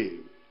his way,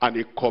 and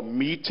he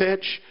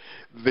committed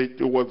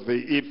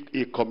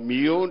he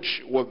communed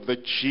with the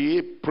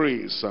chief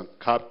priests and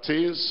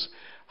captains,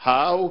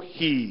 how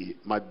he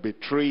might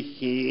betray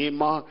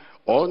him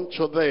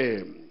unto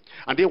them.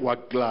 And they were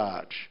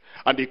glad,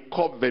 and they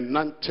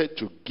covenanted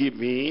to give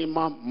him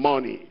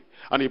money.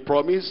 And he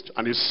promised,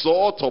 and he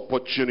sought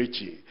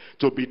opportunity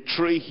to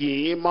betray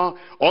him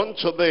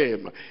unto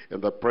them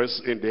in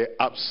the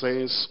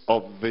absence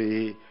of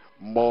the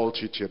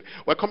multitude.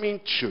 We're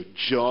coming to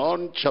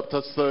John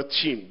chapter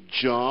 13.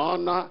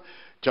 John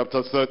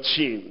chapter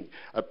 13.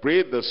 I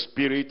pray the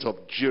spirit of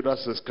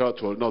Judas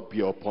Iscariot will not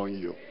be upon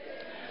you.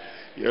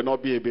 You'll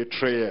not be a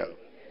betrayer.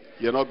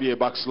 You'll not be a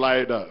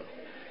backslider.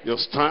 You'll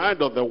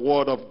stand on the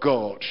word of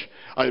God.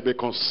 And you'll be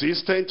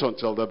consistent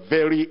until the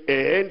very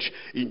end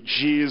in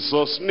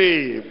Jesus'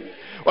 name.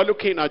 We're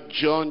looking at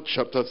John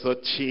chapter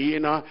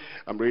 13.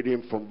 I'm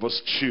reading from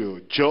verse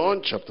 2.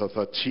 John chapter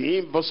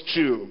 13, verse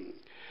 2.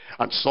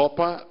 And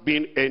supper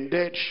being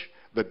ended,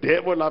 The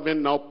devil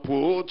having now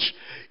put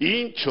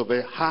into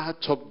the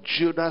heart of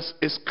Judas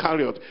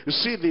Iscariot. You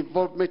see the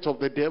involvement of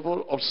the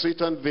devil, of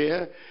Satan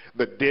there?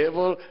 The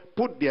devil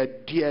put the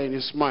idea in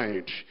his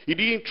mind. He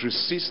didn't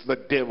resist the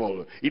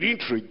devil. He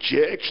didn't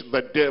reject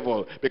the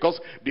devil, because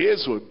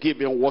this will give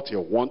him what he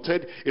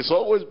wanted. He's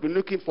always been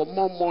looking for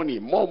more money,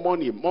 more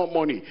money, more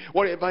money,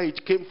 wherever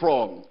it came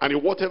from, and in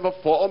whatever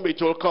form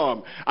it will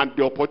come. And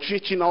the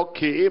opportunity now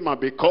came,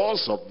 and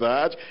because of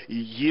that, he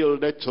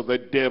yielded to the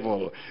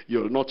devil.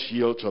 You'll not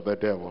yield to the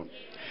devil.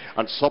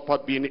 And supper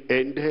being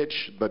ended,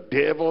 the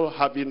devil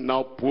having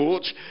now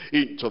put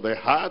into the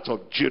heart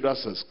of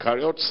Judas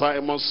Iscariot,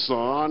 Simon's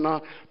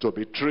son, to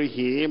betray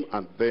him.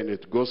 And then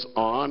it goes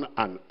on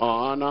and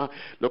on.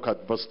 Look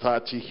at verse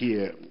 30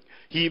 here.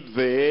 He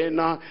then,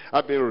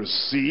 having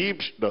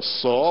received the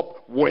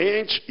sop,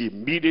 went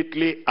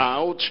immediately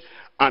out,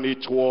 and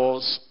it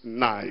was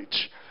night.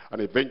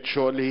 And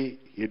eventually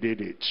he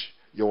did it.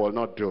 You will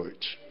not do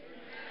it.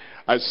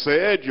 I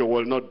said you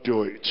will not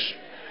do it.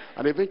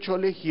 And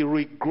eventually he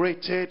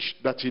regretted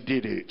that he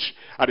did it.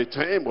 At the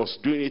time he was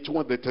doing it,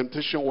 when the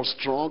temptation was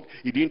strong,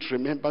 he didn't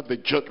remember the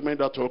judgment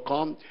that will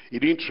come. He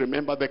didn't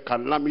remember the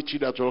calamity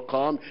that will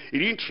come. He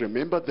didn't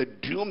remember the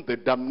doom, the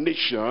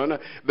damnation,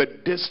 the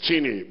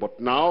destiny. But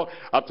now,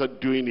 after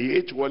doing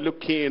it, we're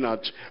looking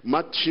at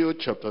Matthew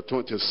chapter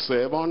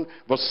 27,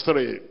 verse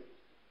 3.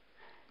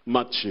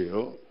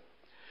 Matthew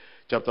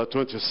chapter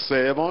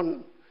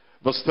 27,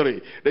 verse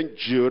 3. Then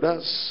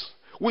Judas,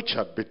 which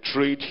had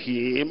betrayed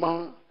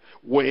him,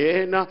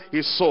 when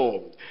he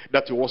saw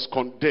that he was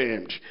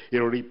condemned, he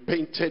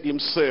repented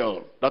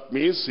himself. That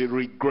means he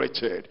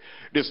regretted.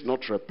 This is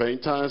not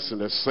repentance in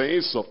the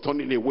sense of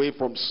turning away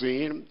from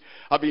sin,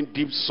 having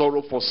deep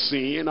sorrow for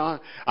sin,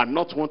 and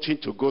not wanting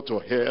to go to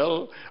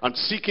hell, and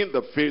seeking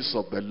the face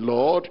of the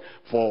Lord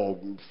for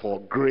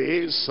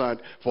grace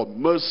and for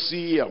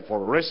mercy and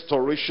for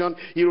restoration.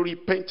 He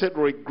repented,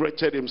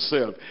 regretted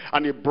himself,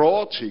 and he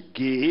brought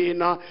again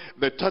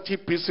the 30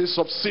 pieces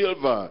of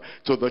silver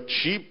to the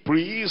chief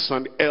priests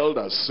and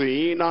elders,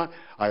 saying,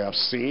 I have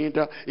sinned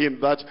in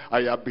that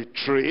I have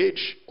betrayed.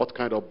 What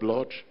kind of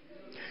blood?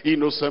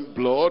 Innocent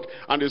blood.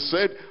 And he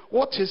said,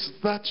 what is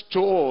that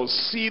to us?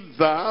 See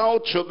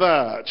thou to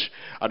that.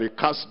 And he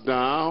cast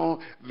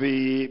down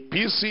the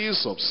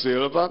pieces of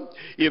silver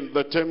in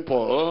the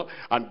temple,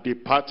 and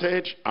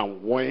departed,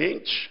 and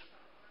went.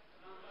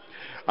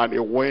 And he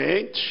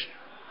went.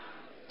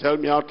 Tell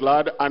me out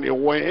loud. And he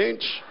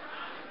went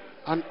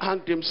and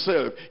hanged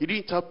himself. He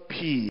didn't have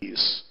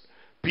peace.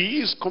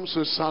 Peace comes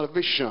with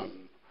salvation.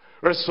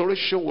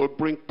 Restoration will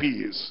bring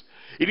peace.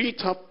 He didn't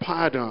have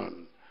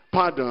pardon.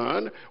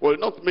 Pardon will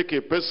not make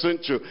a person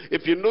to,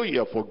 if you know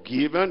you are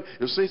forgiven,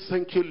 you say,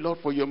 thank you, Lord,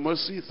 for your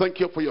mercy. Thank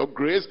you for your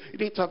grace. He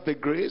didn't have the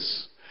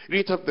grace. He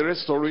didn't have the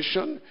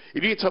restoration. He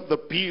didn't have the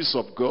peace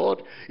of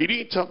God. He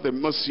didn't have the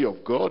mercy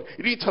of God.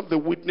 He didn't have the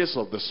witness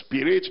of the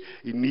Spirit.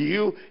 He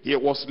knew he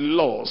was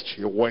lost.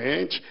 He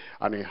went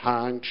and he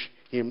hanged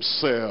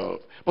himself.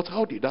 But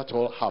how did that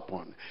all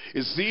happen?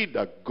 Is it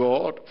that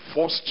God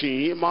forced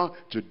him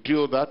to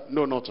do that?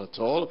 No, not at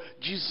all.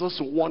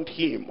 Jesus warned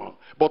him,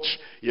 but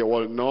he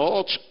will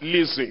not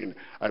listen.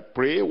 I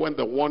pray when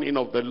the warning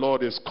of the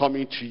Lord is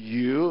coming to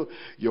you,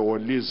 you will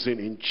listen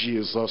in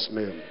Jesus'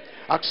 name.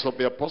 Acts of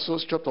the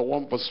Apostles chapter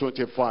 1 verse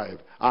 25.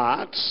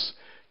 Acts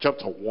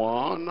chapter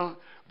 1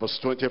 verse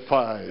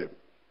 25.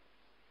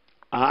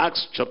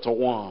 Acts chapter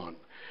 1,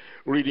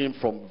 reading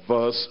from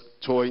verse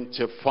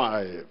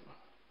 25.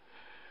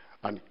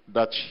 And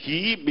that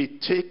he may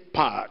take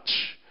part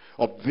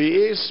of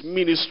this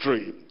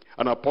ministry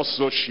and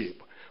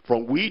apostleship,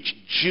 from which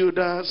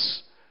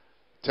Judas,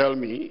 tell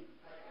me,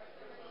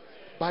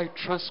 by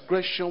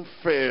transgression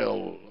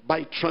fell.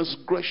 By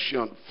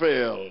transgression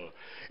fell.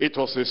 It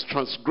was his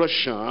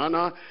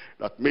transgression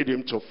that made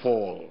him to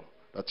fall,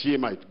 that he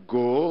might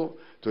go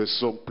to his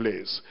own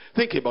place.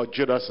 Think about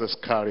Judas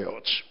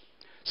Iscariot.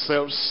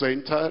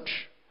 Self-centered,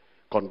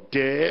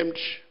 condemned,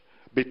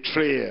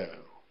 betrayer.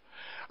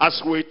 As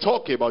we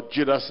talk about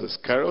Judas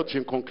Iscariot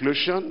in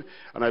conclusion,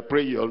 and I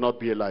pray you'll not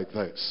be like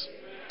this.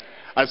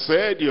 I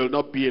said you'll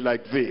not be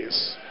like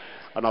this.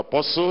 An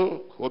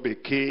apostle who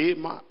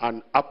became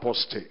an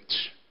apostate.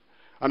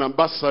 An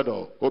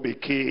ambassador who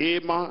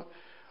became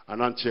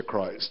an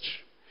antichrist.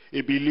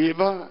 A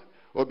believer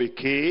who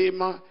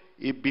became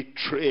a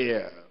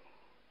betrayer.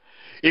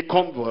 A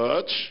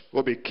convert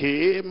who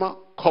became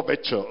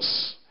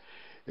covetous.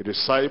 A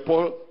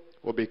disciple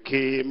who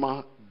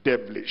became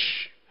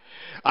devilish.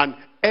 An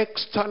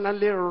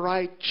externally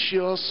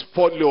righteous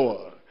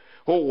follower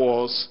who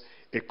was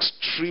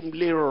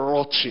extremely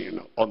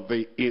rotten on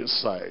the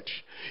inside.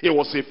 He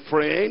was a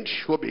friend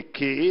who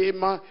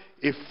became a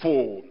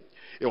foe.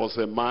 He was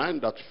a man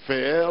that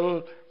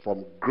fell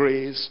from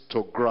grace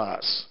to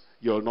grass.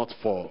 You'll not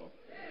fall.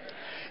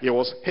 He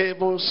was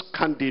heaven's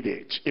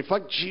candidate. In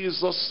fact,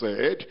 Jesus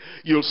said,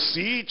 you'll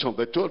see it on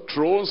the 12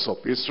 thrones of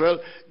Israel,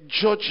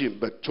 judging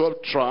the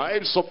 12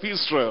 tribes of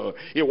Israel.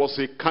 He was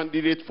a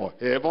candidate for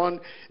heaven.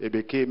 He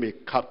became a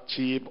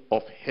captive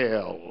of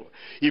hell.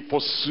 He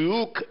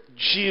forsook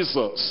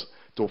Jesus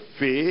to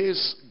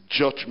face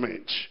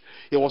judgment.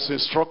 He was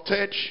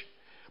instructed,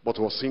 but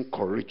was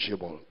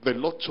incorrigible. The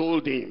Lord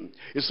told him,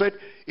 he said,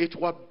 it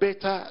were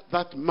better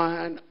that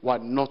man were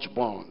not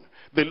born.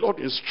 The Lord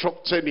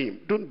instructed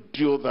him, don't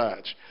do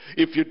that.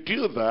 If you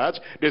do that,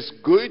 there's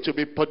going to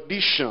be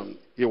perdition.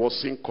 He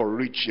was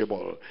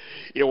incorrigible.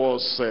 He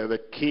was the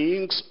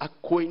king's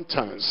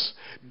acquaintance,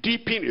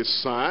 dipping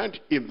his hand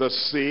in the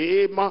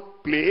same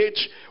plate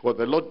with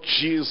the Lord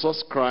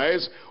Jesus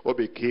Christ, who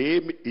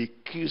became a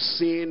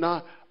kissing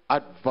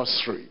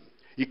adversary.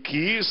 He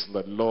kissed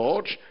the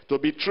Lord to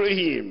betray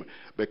him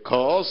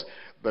because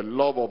the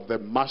love of the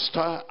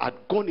master had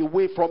gone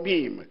away from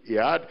him. He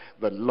had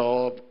the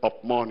love of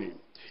money.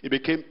 He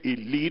became a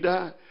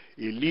leader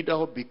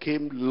who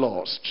became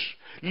lost,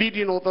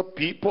 leading other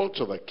people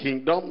to the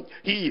kingdom.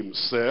 He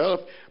himself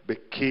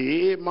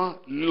became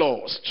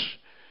lost.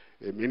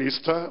 A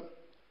minister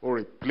who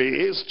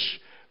replaced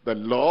the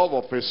love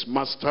of his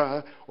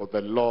master with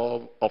the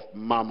love of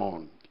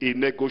mammon. A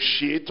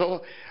negotiator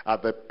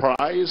at the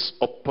price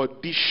of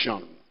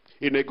perdition.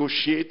 He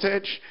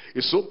negotiated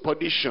his own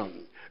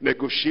perdition,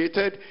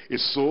 negotiated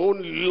his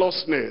own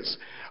lostness.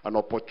 An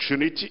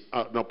opportunist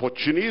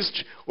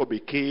who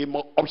became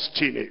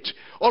obstinate,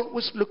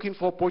 always looking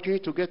for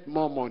opportunity to get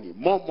more money,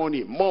 more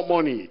money, more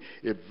money.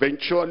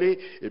 Eventually,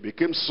 he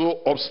became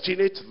so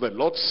obstinate, the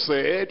Lord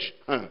said,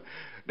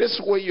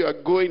 this way you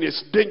are going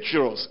is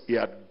dangerous. He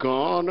had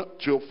gone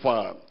too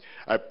far.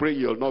 I pray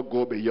you'll not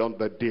go beyond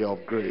the day of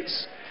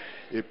grace.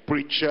 A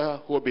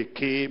preacher who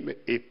became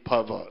a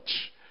pervert.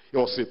 He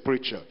was a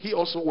preacher. He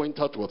also went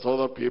out with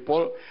other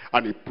people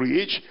and he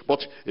preached, but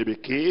he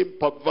became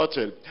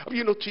perverted. Have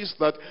you noticed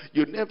that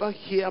you never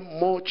hear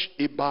much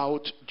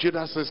about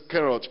Judas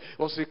Iscariot?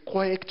 He was a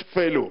quiet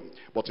fellow,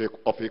 but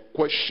of a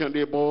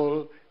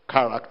questionable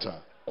character.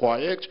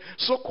 Quiet,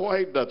 so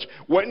quiet that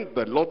when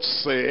the Lord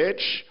said,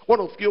 one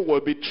of you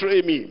will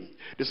betray me,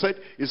 they said,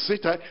 is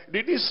it I?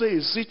 Did he say,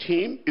 is it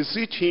him? Is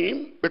it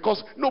him?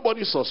 Because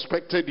nobody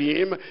suspected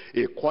him.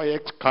 A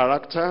quiet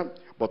character,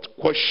 but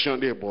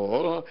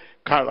questionable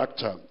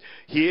character.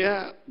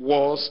 Here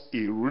was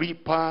a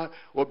reaper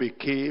who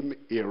became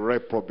a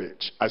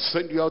reprobate. I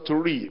send you out to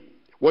reap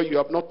where you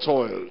have not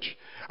toiled.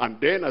 And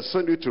then I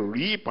send you to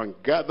reap and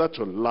gather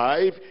to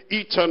life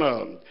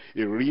eternal.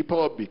 A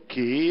reaper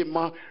became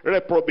a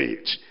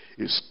reprobate.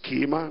 A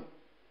schemer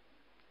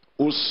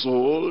who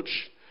sold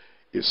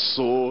his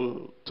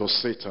soul to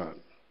Satan.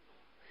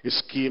 A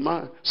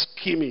schemer,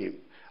 scheming.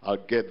 I'll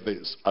get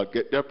this.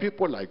 There are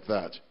people like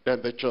that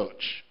in the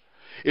church.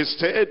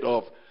 Instead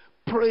of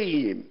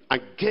praying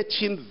and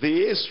getting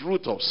this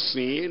root of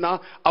sin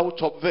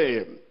out of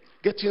them,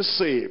 getting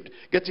saved,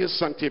 getting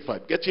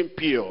sanctified, getting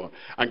pure,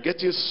 and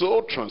getting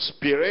so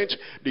transparent,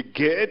 they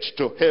get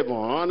to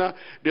heaven,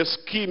 they're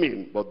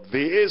scheming. But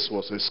this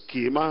was a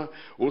schemer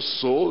who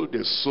sold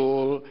his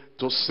soul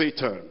to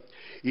Satan.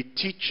 A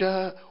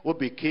teacher who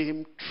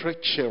became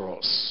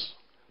treacherous,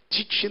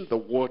 teaching the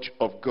word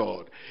of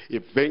God.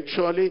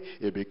 Eventually,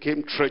 he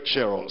became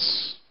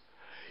treacherous.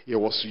 He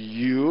was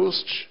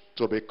used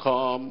to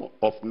become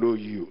of no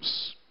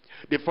use.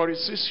 The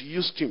Pharisees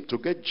used him to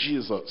get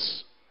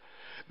Jesus.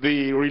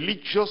 The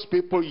religious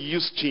people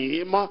used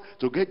him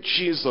to get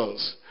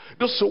Jesus.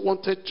 Those who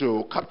wanted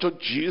to capture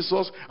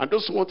Jesus and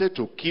those who wanted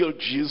to kill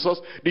Jesus,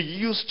 they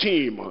used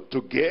him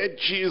to get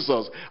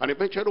Jesus. And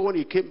eventually when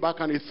he came back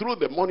and he threw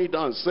the money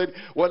down and said,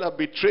 well, I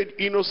betrayed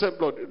innocent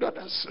blood.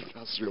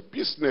 That's your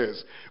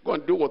business. Go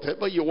and do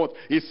whatever you want.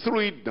 He threw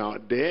it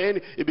down. Then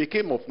he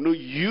became of no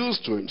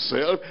use to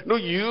himself, no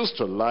use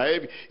to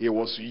life. He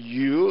was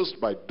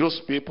used by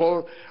those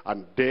people,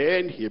 and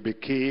then he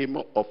became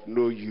of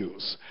no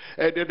use.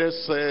 And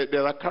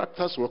there are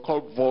characters were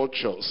called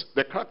vultures.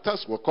 The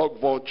characters were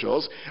called vultures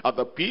are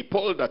the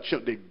people that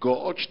they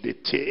gorge, they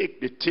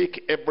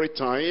take every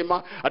time.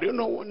 I don't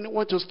know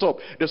when to stop.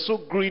 They're so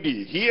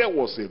greedy. Here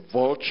was a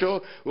vulture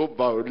who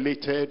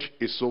violated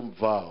his own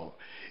vow.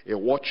 A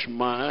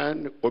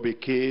watchman who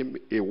became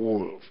a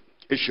wolf.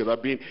 It should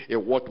have been a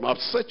watchman. I've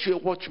set you a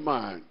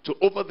watchman to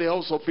over the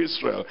house of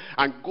Israel,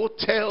 and go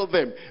tell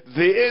them,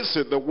 this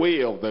is the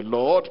way of the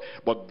Lord.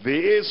 But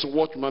this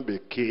watchman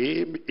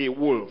became a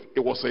wolf. It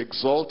was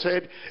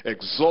exalted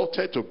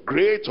to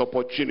great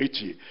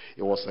opportunity.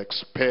 It was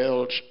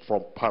expelled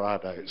from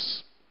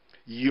paradise,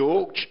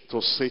 yoked to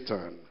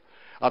Satan.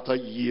 After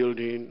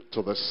yielding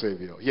to the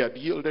Savior. He had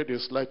yielded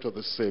his life to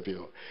the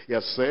Savior. He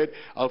had said,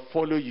 I'll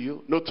follow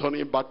you. No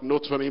turning back, no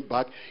turning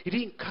back. He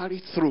didn't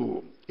carry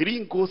through. He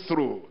didn't go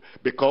through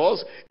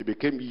because he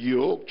became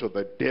yoked to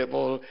the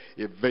devil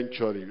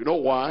eventually. You know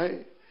why?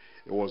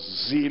 He was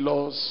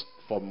zealous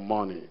for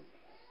money.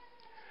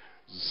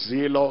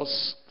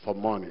 Zealous for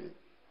money.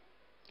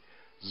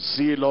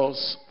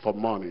 Zealous for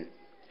money.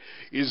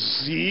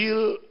 His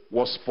zeal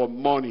was for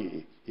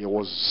money. He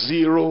was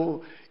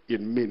zero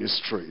in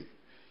ministry.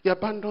 He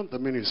abandoned the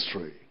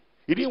ministry.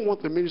 He didn't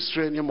want the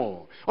ministry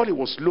anymore. All he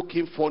was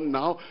looking for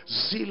now,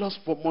 zealous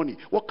for money.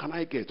 What can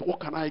I get? What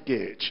can I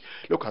get?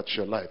 Look at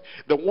your life.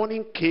 The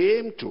warning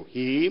came to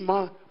him,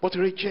 but he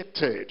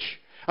rejected.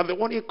 And the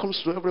warning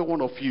comes to every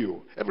one of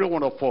you, every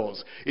one of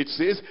us. It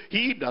says,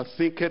 he that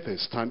thinketh he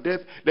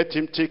standeth, let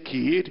him take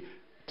heed.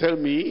 Tell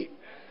me,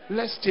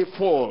 lest he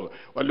fall.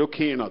 We're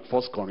looking at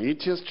 1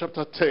 Corinthians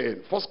chapter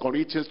 10. 1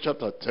 Corinthians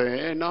chapter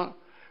 10,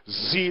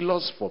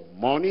 zealous for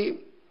money,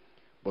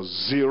 but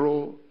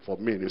zero for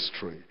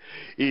ministry.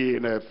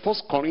 In 1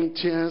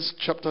 Corinthians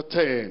chapter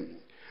 10,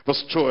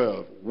 verse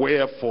 12,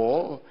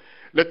 wherefore,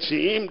 let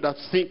him that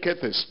thinketh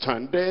he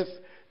standeth,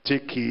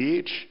 take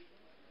heed.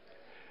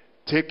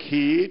 Take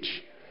heed,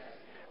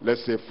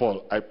 lest they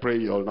fall. I pray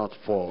you'll not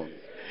fall.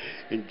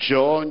 In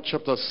John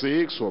chapter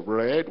 6,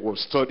 we've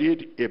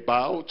studied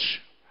about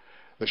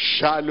the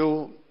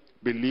shallow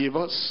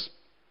believers,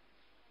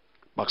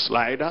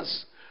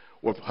 backsliders.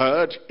 We've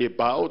heard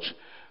about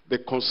the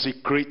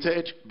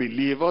consecrated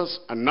believers,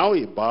 and now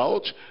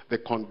about the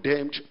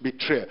condemned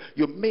betrayer.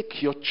 You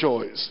make your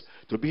choice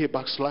to be a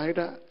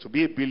backslider, to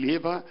be a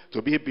believer,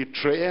 to be a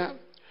betrayer,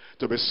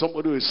 to be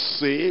somebody who is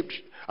saved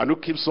and who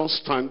keeps on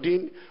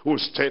standing, who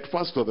is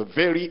steadfast to the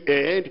very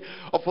end,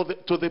 or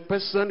to the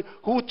person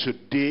who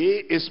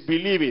today is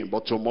believing,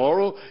 but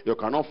tomorrow you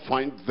cannot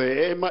find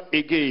them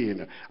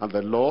again. And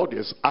the Lord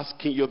is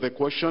asking you the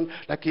question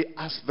like he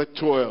asked the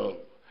 12.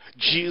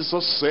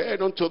 Jesus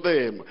said unto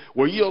them,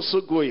 will ye also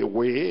go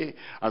away?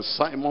 And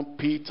Simon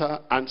Peter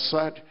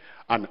answered,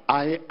 and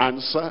I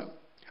answer,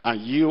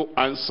 and you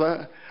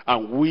answer,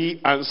 and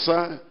we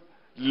answer,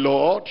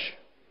 Lord,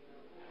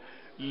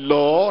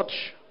 Lord,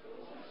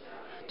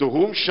 to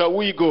whom shall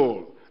we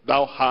go?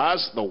 Thou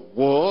hast the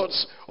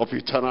words of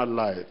eternal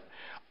life.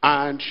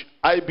 And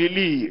I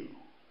believe.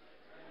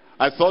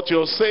 I thought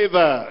you'll say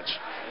that.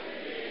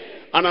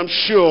 And I'm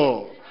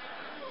sure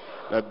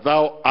that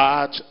thou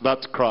art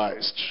that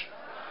Christ,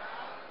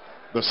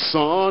 the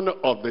Son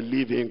of the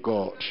living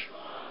God.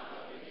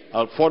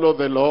 I'll follow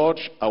the Lord,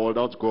 I will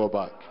not go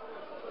back.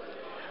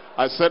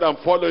 I said I'm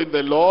following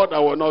the Lord, I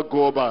will not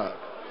go back.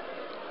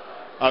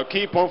 I'll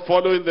keep on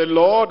following the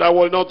Lord, I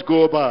will not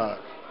go back.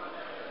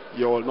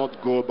 You will not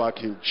go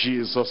back in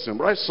Jesus' name.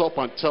 Rise up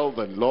and tell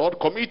the Lord,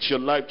 commit your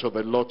life to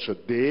the Lord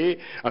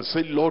today and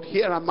say, Lord,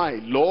 here am I.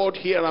 Lord,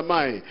 here am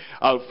I.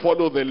 I'll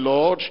follow the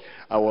Lord,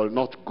 I will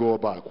not go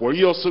back. Will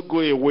you also go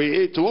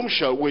away? To whom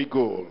shall we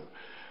go?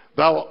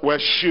 Thou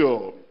wert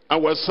sure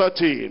and were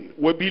certain,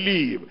 we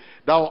believe,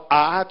 thou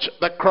art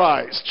the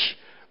Christ,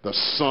 the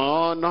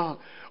Son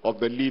of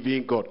the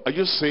living God. Are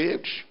you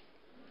saved?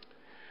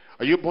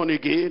 Are you born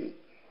again?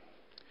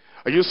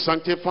 Are you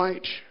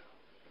sanctified?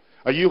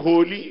 Are you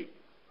holy?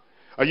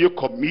 Are you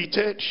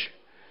committed?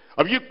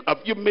 Have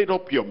you made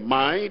up your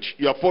mind?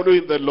 You are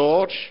following the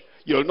Lord.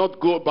 You'll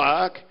not go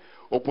back.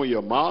 Open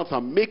your mouth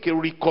and make a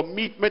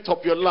recommitment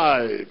of your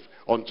life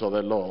unto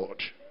the Lord.